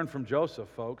can we learn from Joseph,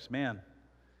 folks? Man,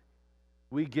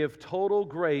 we give total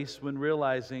grace when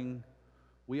realizing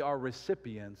we are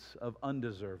recipients of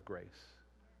undeserved grace.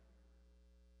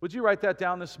 Would you write that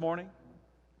down this morning?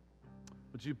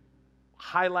 Would you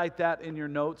highlight that in your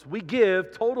notes? We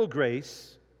give total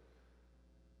grace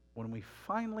when we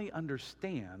finally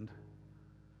understand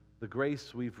the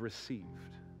grace we've received.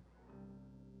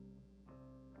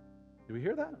 Do we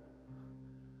hear that?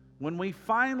 When we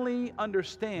finally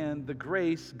understand the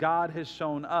grace God has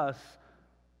shown us,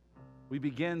 we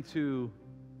begin to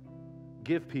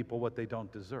give people what they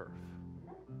don't deserve.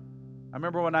 I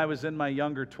remember when I was in my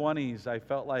younger 20s, I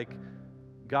felt like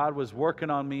God was working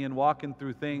on me and walking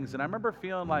through things. And I remember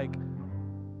feeling like,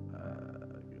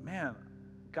 man,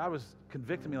 God was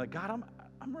convicting me. Like, God,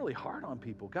 I'm really hard on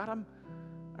people. God, I'm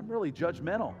really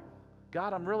judgmental.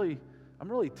 God, I'm really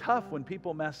tough when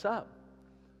people mess up.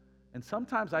 And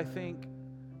sometimes I think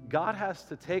God has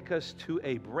to take us to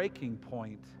a breaking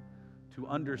point to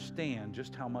understand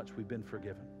just how much we've been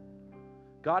forgiven.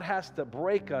 God has to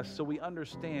break us so we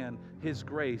understand His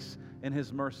grace and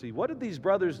His mercy. What did these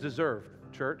brothers deserve,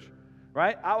 church?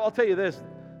 Right? I'll tell you this.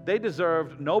 They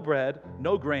deserved no bread,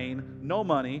 no grain, no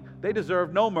money. They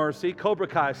deserved no mercy, Cobra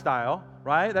Kai style,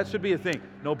 right? That should be a thing.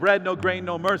 No bread, no grain,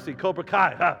 no mercy, Cobra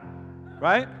Kai, huh?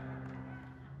 Right?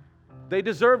 They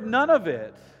deserved none of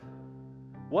it.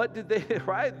 What did they,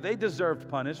 right? They deserved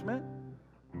punishment.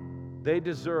 They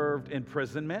deserved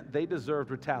imprisonment. They deserved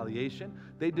retaliation.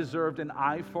 They deserved an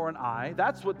eye for an eye.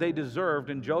 That's what they deserved,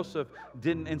 and Joseph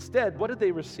didn't. Instead, what did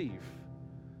they receive?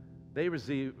 They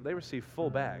received full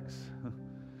bags.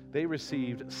 They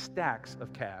received stacks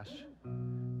of cash,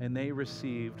 and they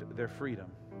received their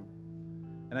freedom.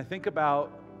 And I think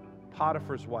about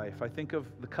Potiphar's wife. I think of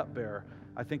the cupbearer.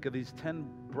 I think of these 10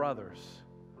 brothers.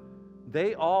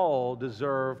 They all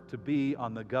deserve to be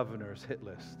on the governor's hit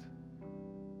list.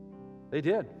 They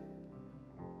did.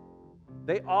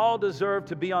 They all deserve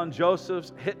to be on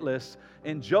Joseph's hit list.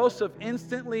 And Joseph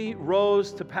instantly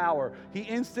rose to power. He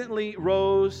instantly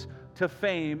rose to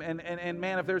fame. And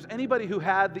man, if there's anybody who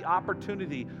had the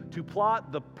opportunity to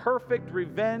plot the perfect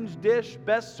revenge dish,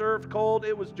 best served cold,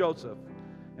 it was Joseph.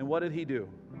 And what did he do?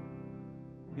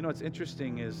 You know, what's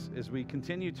interesting is as we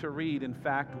continue to read, in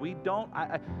fact,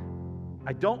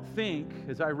 I don't think,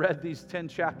 as I read these 10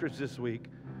 chapters this week,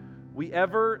 we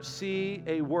ever see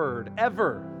a word,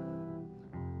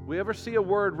 we ever see a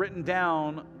word written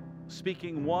down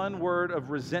speaking one word of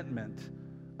resentment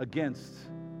against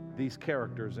these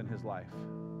characters in his life.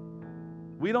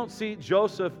 We don't see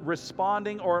Joseph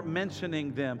responding or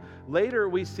mentioning them. Later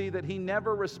we see that he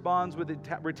never responds with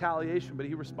retaliation, but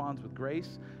he responds with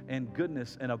grace and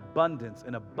goodness and abundance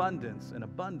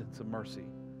of mercy.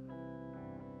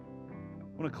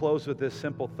 I want to close with this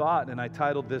simple thought, and I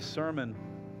titled this sermon.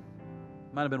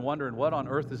 You might have been wondering, what on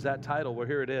earth is that title? Well,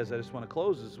 here it is. I just want to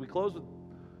close this. As we close with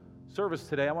service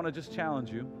today, I want to just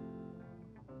challenge you.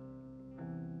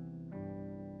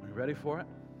 Are you ready for it?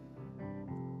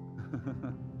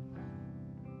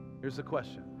 Here's the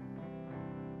question.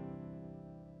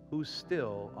 Who's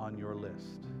still on your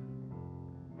list?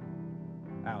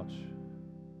 Ouch.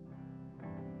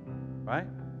 Right?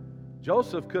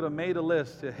 Joseph could have made a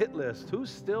list, a hit list. Who's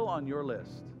still on your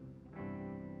list?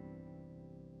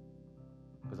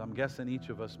 Because I'm guessing each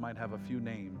of us might have a few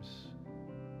names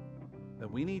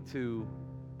that we need to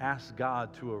ask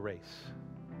God to erase.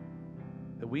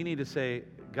 That we need to say,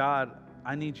 God,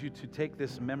 I need you to take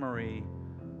this memory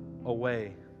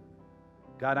away.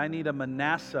 God, I need a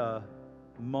Manasseh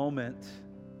moment.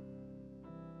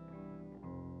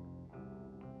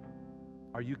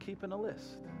 Are you keeping a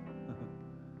list?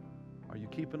 Are you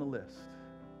keeping a list?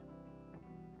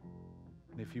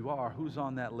 And if you are, who's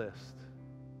on that list?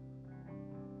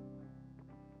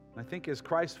 I think as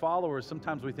Christ followers,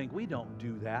 sometimes we think we don't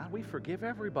do that. We forgive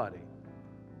everybody.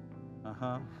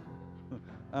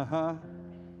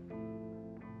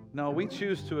 No, we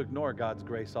choose to ignore God's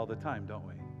grace all the time, don't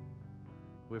we?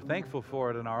 We're thankful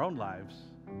for it in our own lives,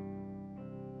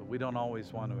 but we don't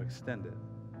always want to extend it.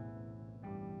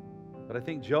 But I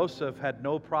think Joseph had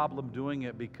no problem doing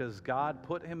it because God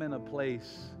put him in a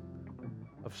place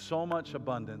of so much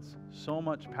abundance, so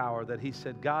much power that he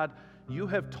said, God, you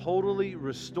have totally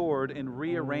restored and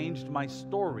rearranged my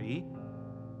story,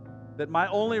 that my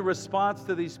only response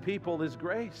to these people is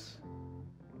grace.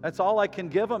 That's all I can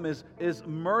give them is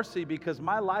mercy, because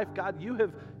my life, God, you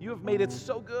have made it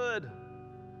so good.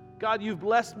 God, you've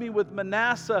blessed me with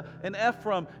Manasseh and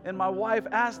Ephraim and my wife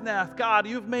Asnath. God,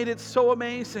 you've made it so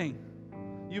amazing.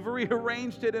 You've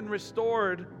rearranged it and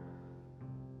restored.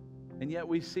 And yet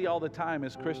we see all the time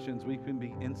as Christians, we can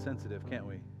be insensitive, can't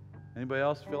we? Anybody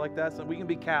else feel like that? So we can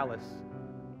be callous.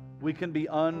 We can be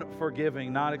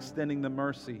unforgiving, not extending the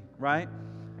mercy, right?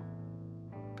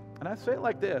 And I say it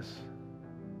like this.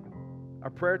 Our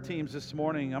prayer teams this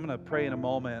morning, I'm going to pray in a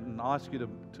moment, and I'll ask you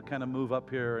to kind of move up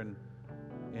here and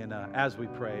as we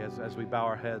pray, as we bow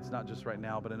our heads, not just right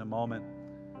now, but in a moment.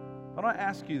 I want to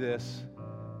ask you this.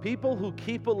 People who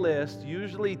keep a list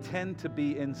usually tend to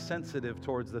be insensitive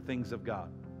towards the things of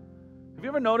God. Have you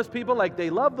ever noticed people like they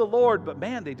love the Lord, but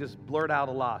man, they just blurt out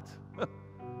a lot,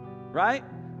 right?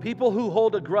 People who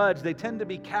hold a grudge, they tend to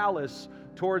be callous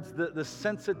towards the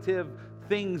sensitive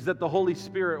things that the Holy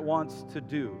Spirit wants to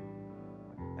do.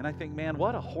 And I think, man,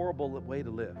 what a horrible way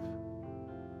to live.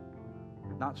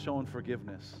 Not showing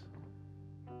forgiveness,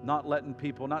 not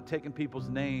taking people's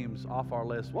names off our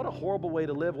list. What a horrible way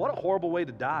to live. What a horrible way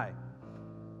to die.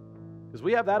 Because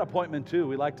we have that appointment too.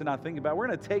 We like to not think about it. We're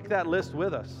going to take that list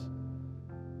with us.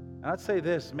 And I'd say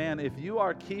this, man, if you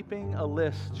are keeping a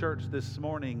list, church, this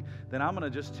morning, then I'm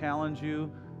going to just challenge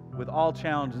you with all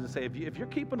challenges and say, if you're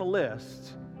keeping a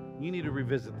list, you need to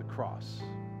revisit the cross.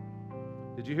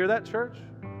 Did you hear that, church?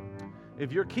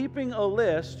 If you're keeping a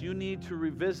list, you need to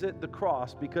revisit the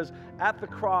cross, because at the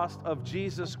cross of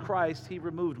Jesus Christ, He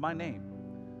removed my name.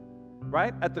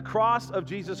 Right? At the cross of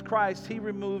Jesus Christ, He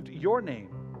removed your name.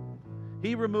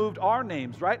 He removed our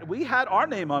names, right? We had our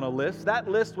name on a list. That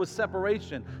list was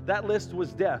separation. That list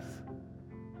was death.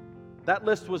 That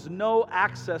list was no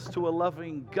access to a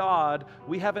loving God.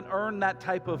 We haven't earned that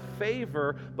type of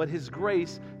favor, but His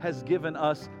grace has given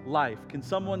us life. Can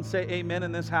someone say amen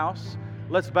in this house?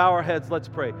 Let's bow our heads. Let's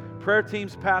pray. Prayer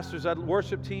teams, pastors,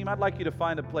 worship team, I'd like you to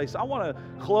find a place. I want to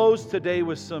close today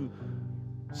with some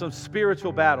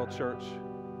spiritual battle, church.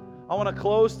 I want to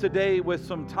close today with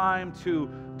some time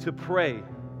to pray.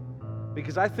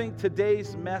 Because I think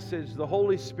today's message, the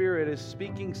Holy Spirit is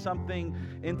speaking something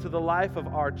into the life of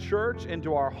our church,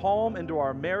 into our home, into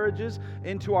our marriages,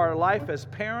 into our life as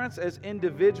parents, as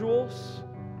individuals.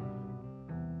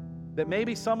 That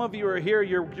maybe some of you are here,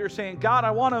 you're saying, God,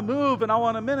 I want to move and I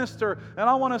want to minister and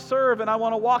I want to serve and I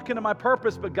want to walk into my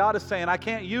purpose, but God is saying, I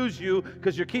can't use you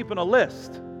because you're keeping a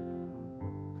list.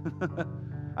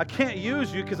 I can't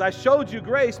use you because I showed you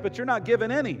grace, but you're not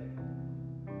giving any.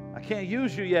 I can't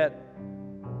use you yet.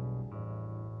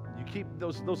 You keep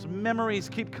those memories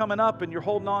keep coming up and you're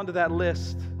holding on to that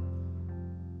list.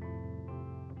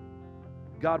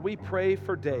 God, we pray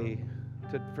for today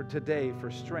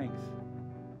for strength.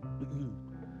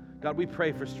 God, we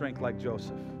pray for strength like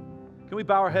Joseph. Can we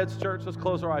bow our heads, church? Let's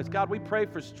close our eyes. God, we pray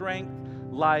for strength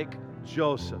like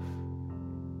Joseph.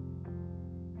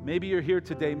 Maybe you're here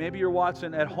today. Maybe you're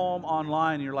watching at home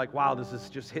online and you're like, wow, this is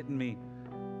just hitting me.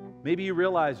 Maybe you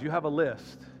realize you have a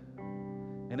list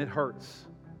and it hurts.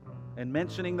 And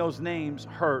mentioning those names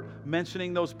hurt.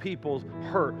 Mentioning those people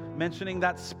hurt. Mentioning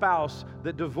that spouse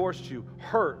that divorced you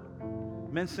hurt.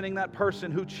 Mentioning that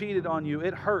person who cheated on you,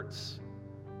 it hurts.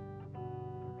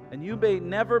 And you may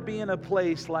never be in a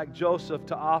place like Joseph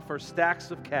to offer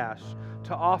stacks of cash,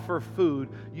 to offer food.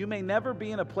 You may never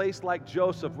be in a place like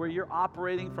Joseph where you're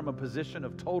operating from a position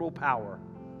of total power.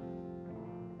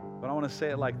 But I want to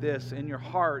say it like this. In your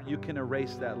heart, you can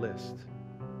erase that list.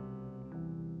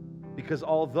 Because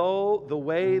although the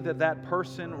way that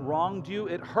person wronged you,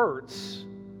 it hurts,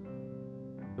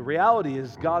 the reality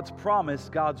is God's promise,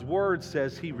 God's word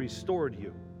says He restored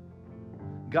you.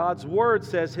 God's word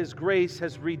says His grace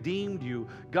has redeemed you.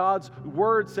 God's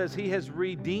word says He has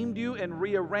redeemed you and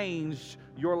rearranged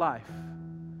your life.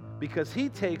 Because He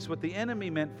takes what the enemy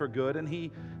meant for good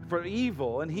and for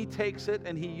evil, and He takes it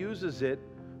and He uses it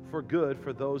for good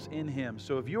for those in Him.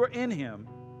 So if you are in Him,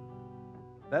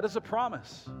 that is a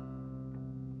promise.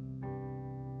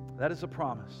 That is a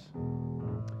promise.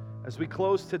 As we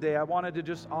close today, I wanted to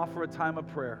just offer a time of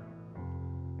prayer.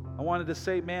 I wanted to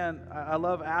say, man, I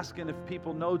love asking if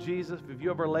people know Jesus, if you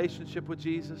have a relationship with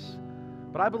Jesus.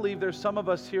 But I believe there's some of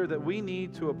us here that we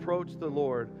need to approach the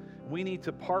Lord. We need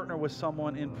to partner with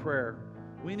someone in prayer.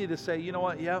 We need to say, you know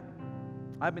what, yep,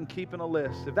 I've been keeping a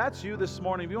list. If that's you this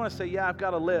morning, if you want to say, yeah, I've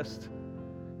got a list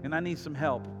and I need some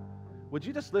help, would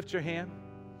you just lift your hand?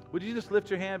 Would you just lift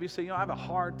your hand if you say, you know, I have a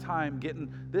hard time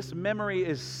getting, this memory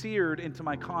is seared into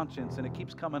my conscience and it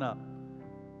keeps coming up.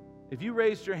 If you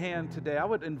raised your hand today, I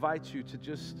would invite you to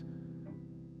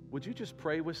would you just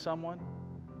pray with someone?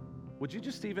 Would you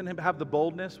just even have the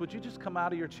boldness? Would you just come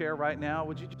out of your chair right now?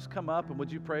 Would you just come up and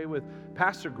would you pray with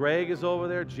Pastor Greg is over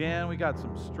there, Jen, we got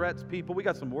some Stretz people, we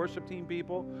got some worship team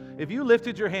people. If you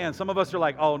lifted your hand, some of us are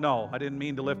like, oh no, I didn't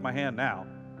mean to lift my hand now.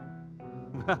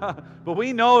 But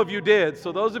we know if you did.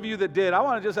 So those of you that did, I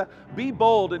want to just be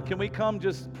bold, and can we come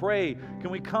just pray?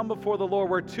 Can we come before the Lord?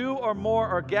 Where two or more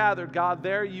are gathered, God,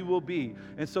 there you will be.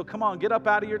 And so come on, get up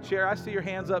out of your chair. I see your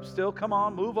hands up still. Come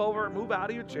on, move over, move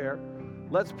out of your chair.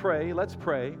 Let's pray. Let's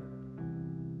pray.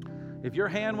 If your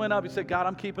hand went up, you said, God,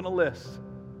 I'm keeping a list.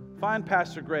 Find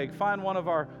Pastor Greg. Find one of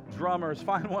our drummers.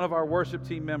 Find one of our worship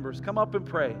team members. Come up and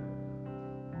pray.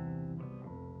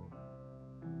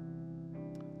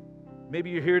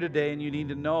 Maybe you're here today and you need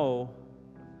to know,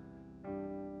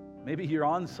 maybe you're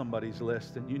on somebody's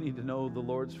list and you need to know the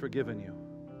Lord's forgiven you.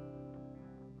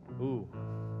 Ooh.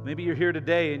 Maybe you're here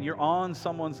today and you're on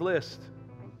someone's list,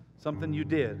 something you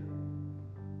did.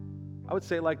 I would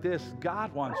say it like this: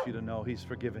 God wants you to know He's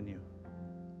forgiven you.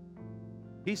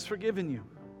 He's forgiven you.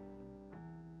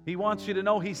 He wants you to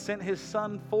know He sent His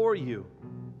Son for you,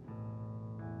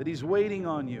 that He's waiting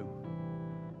on you,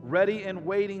 ready and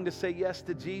waiting to say yes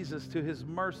to Jesus, to His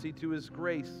mercy, to His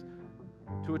grace,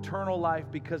 to eternal life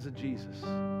because of Jesus.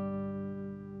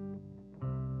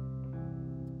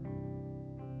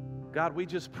 God, we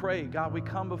just pray. God, we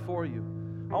come before you.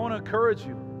 I want to encourage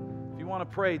you. If you want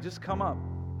to pray, just come up.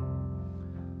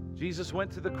 Jesus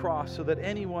went to the cross so that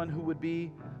anyone who would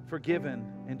be forgiven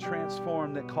and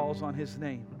transformed that calls on His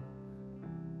name,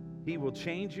 He will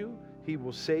change you. He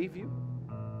will save you.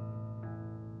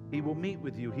 He will meet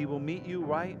with you. He will meet you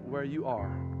right where you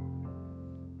are.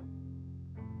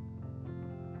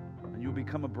 And you'll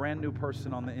become a brand new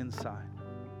person on the inside.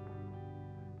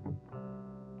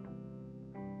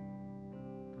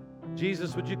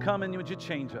 Jesus, would you come and would you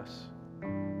change us?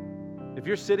 If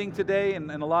you're sitting today, and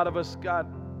a lot of us, God,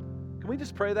 can we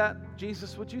just pray that?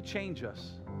 Jesus, would you change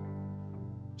us?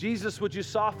 Jesus, would you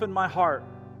soften my heart?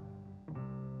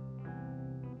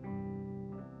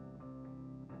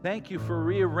 Thank you for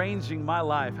rearranging my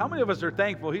life. How many of us are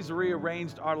thankful He's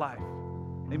rearranged our life?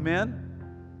 Amen?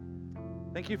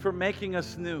 Thank you for making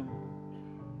us new.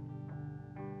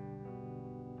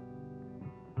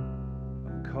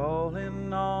 I'm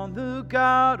calling on the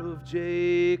God of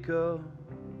Jacob,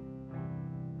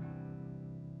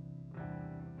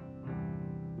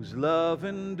 whose love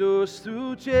endures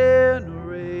through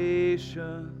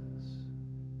generations.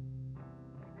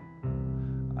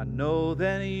 I know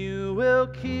that you will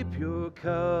keep your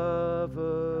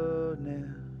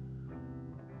covenant.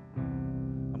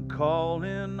 I'm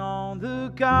calling on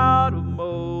the God of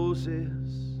Moses,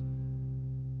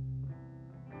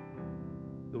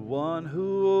 the one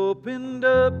who opened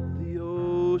up the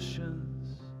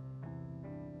oceans.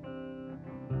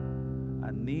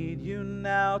 I need you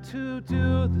now to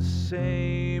do the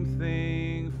same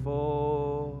thing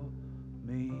for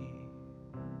me.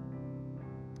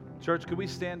 Church, could we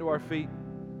stand to our feet?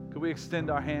 Could we extend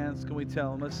our hands? Can we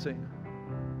tell Him? Let's sing.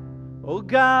 Oh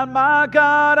God, my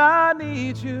God, I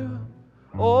need you.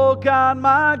 Oh God,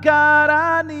 my God,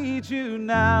 I need you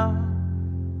now.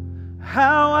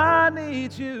 How I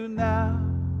need you now.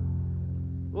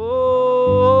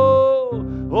 Oh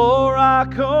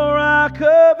rock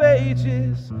of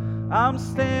ages, I'm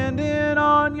standing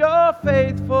on your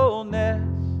faithfulness.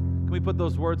 Can we put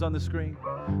those words on the screen?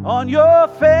 On your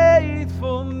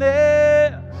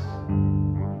faithfulness.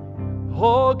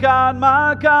 Oh God,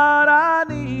 my God, I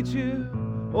need you.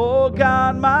 Oh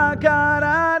God, my God,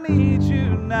 I need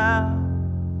you now.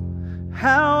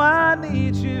 How I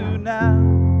need you now.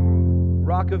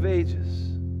 Rock of ages.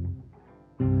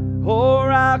 Oh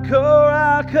rock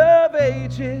of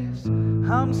ages,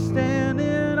 I'm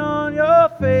standing on your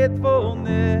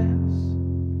faithfulness.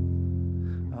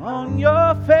 On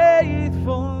your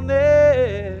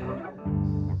faithfulness.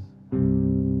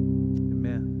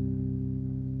 Amen.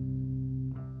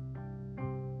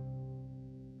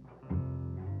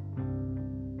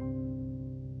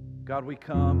 God, we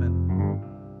come and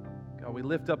God, we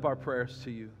lift up our prayers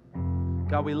to you.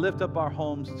 God, we lift up our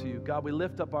homes to you. God, we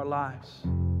lift up our lives.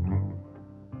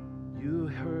 You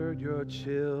heard your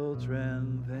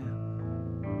children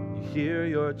then. You hear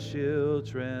your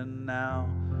children now.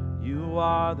 You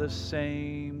are the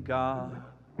same God.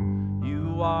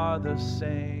 You are the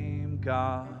same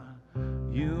God.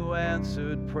 You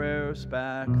answered prayers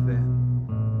back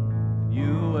then.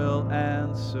 You will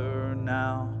answer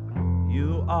now.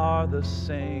 You are the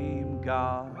same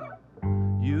God.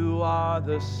 You are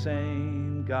the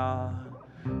same God.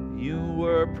 you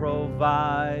were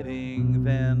providing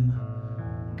then.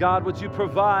 God, would you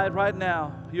provide right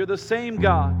now? You're the same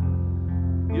God.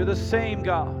 You're the same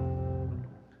God.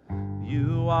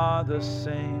 You are the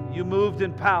same. You moved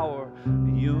in power.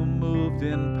 You moved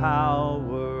in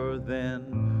power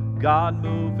then. God,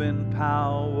 move in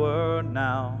power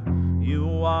now.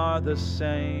 You are the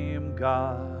same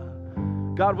God.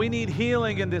 God, we need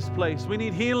healing in this place. We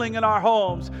need healing in our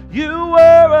homes. You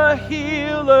were a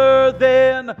healer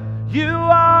then. You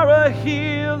are a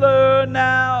healer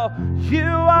now. You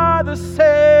are the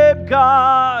same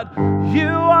God. You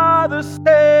are the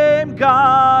same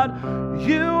God.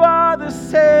 You are the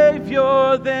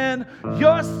Savior then.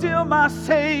 You're still my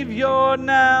Savior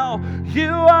now.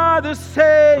 You are the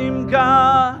same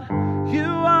God. You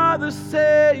are the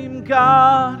same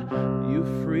God. You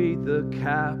freed the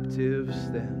captives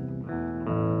then.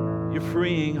 You're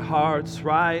freeing hearts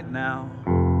right now.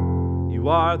 You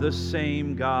are the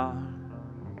same God.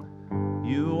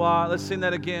 You are, let's sing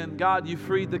that again. God, you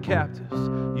freed the captives.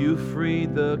 You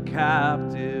freed the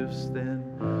captives then.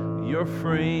 You're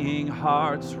freeing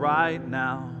hearts right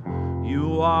now.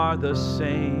 You are the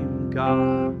same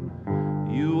God.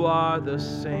 You are the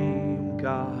same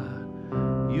God.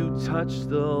 You touched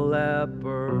the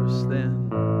lepers then.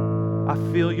 I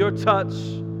feel your touch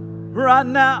right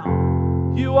now.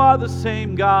 You are the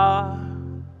same God.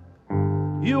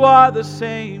 You are the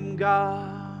same God.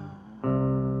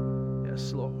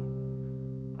 Yes, Lord.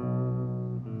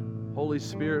 Holy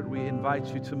Spirit, we invite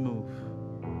you to move.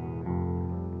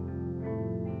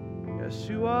 Yes,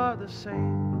 you are the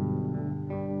same.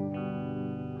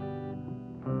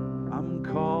 I'm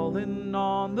calling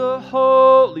on the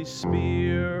Holy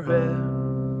Spirit.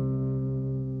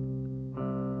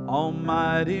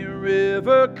 Almighty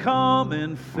river, come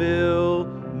and fill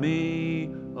me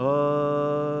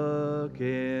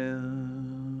again.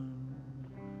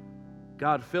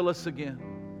 God, fill us again.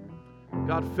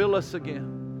 God, fill us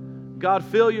again. God,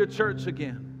 fill your church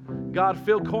again. God,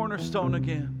 fill Cornerstone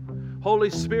again. Holy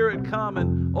Spirit, come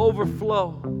and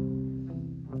overflow.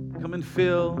 Come and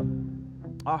fill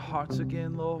our hearts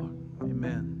again, Lord.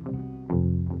 Amen.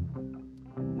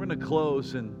 We're going to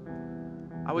close, and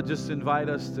I would just invite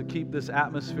us to keep this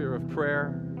atmosphere of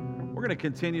prayer. We're going to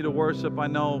continue to worship. I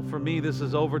know for me this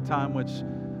is overtime, which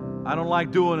I don't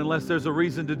like doing unless there's a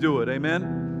reason to do it.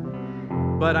 Amen?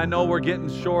 But I know we're getting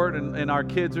short, and our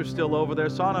kids are still over there.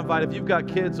 So I'll invite, if you've got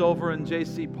kids over in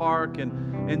JC Park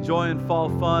and enjoying fall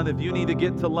fun, if you need to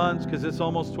get to lunch because it's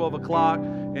almost 12 o'clock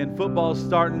and football's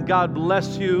starting, God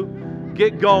bless you.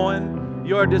 Get going.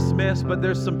 You're dismissed, but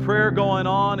there's some prayer going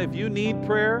on. If you need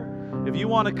prayer, if you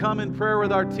want to come in prayer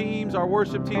with our teams, our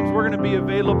worship teams, we're going to be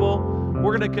available.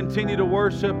 We're going to continue to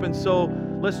worship, and so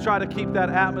let's try to keep that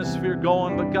atmosphere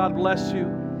going, but God bless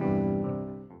you.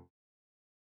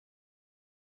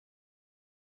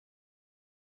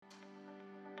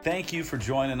 Thank you for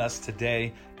joining us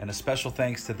today, and a special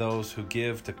thanks to those who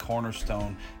give to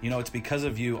Cornerstone. You know, it's because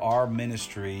of you, our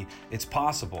ministry, it's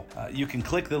possible. You can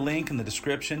click the link in the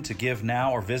description to give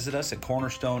now, or visit us at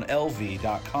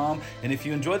cornerstonelv.com. And if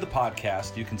you enjoyed the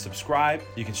podcast, you can subscribe,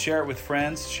 you can share it with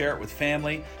friends, share it with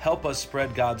family, help us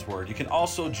spread God's word. You can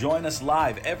also join us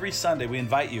live every Sunday. We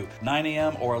invite you, 9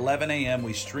 a.m. or 11 a.m.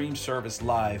 We stream service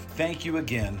live. Thank you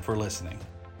again for listening.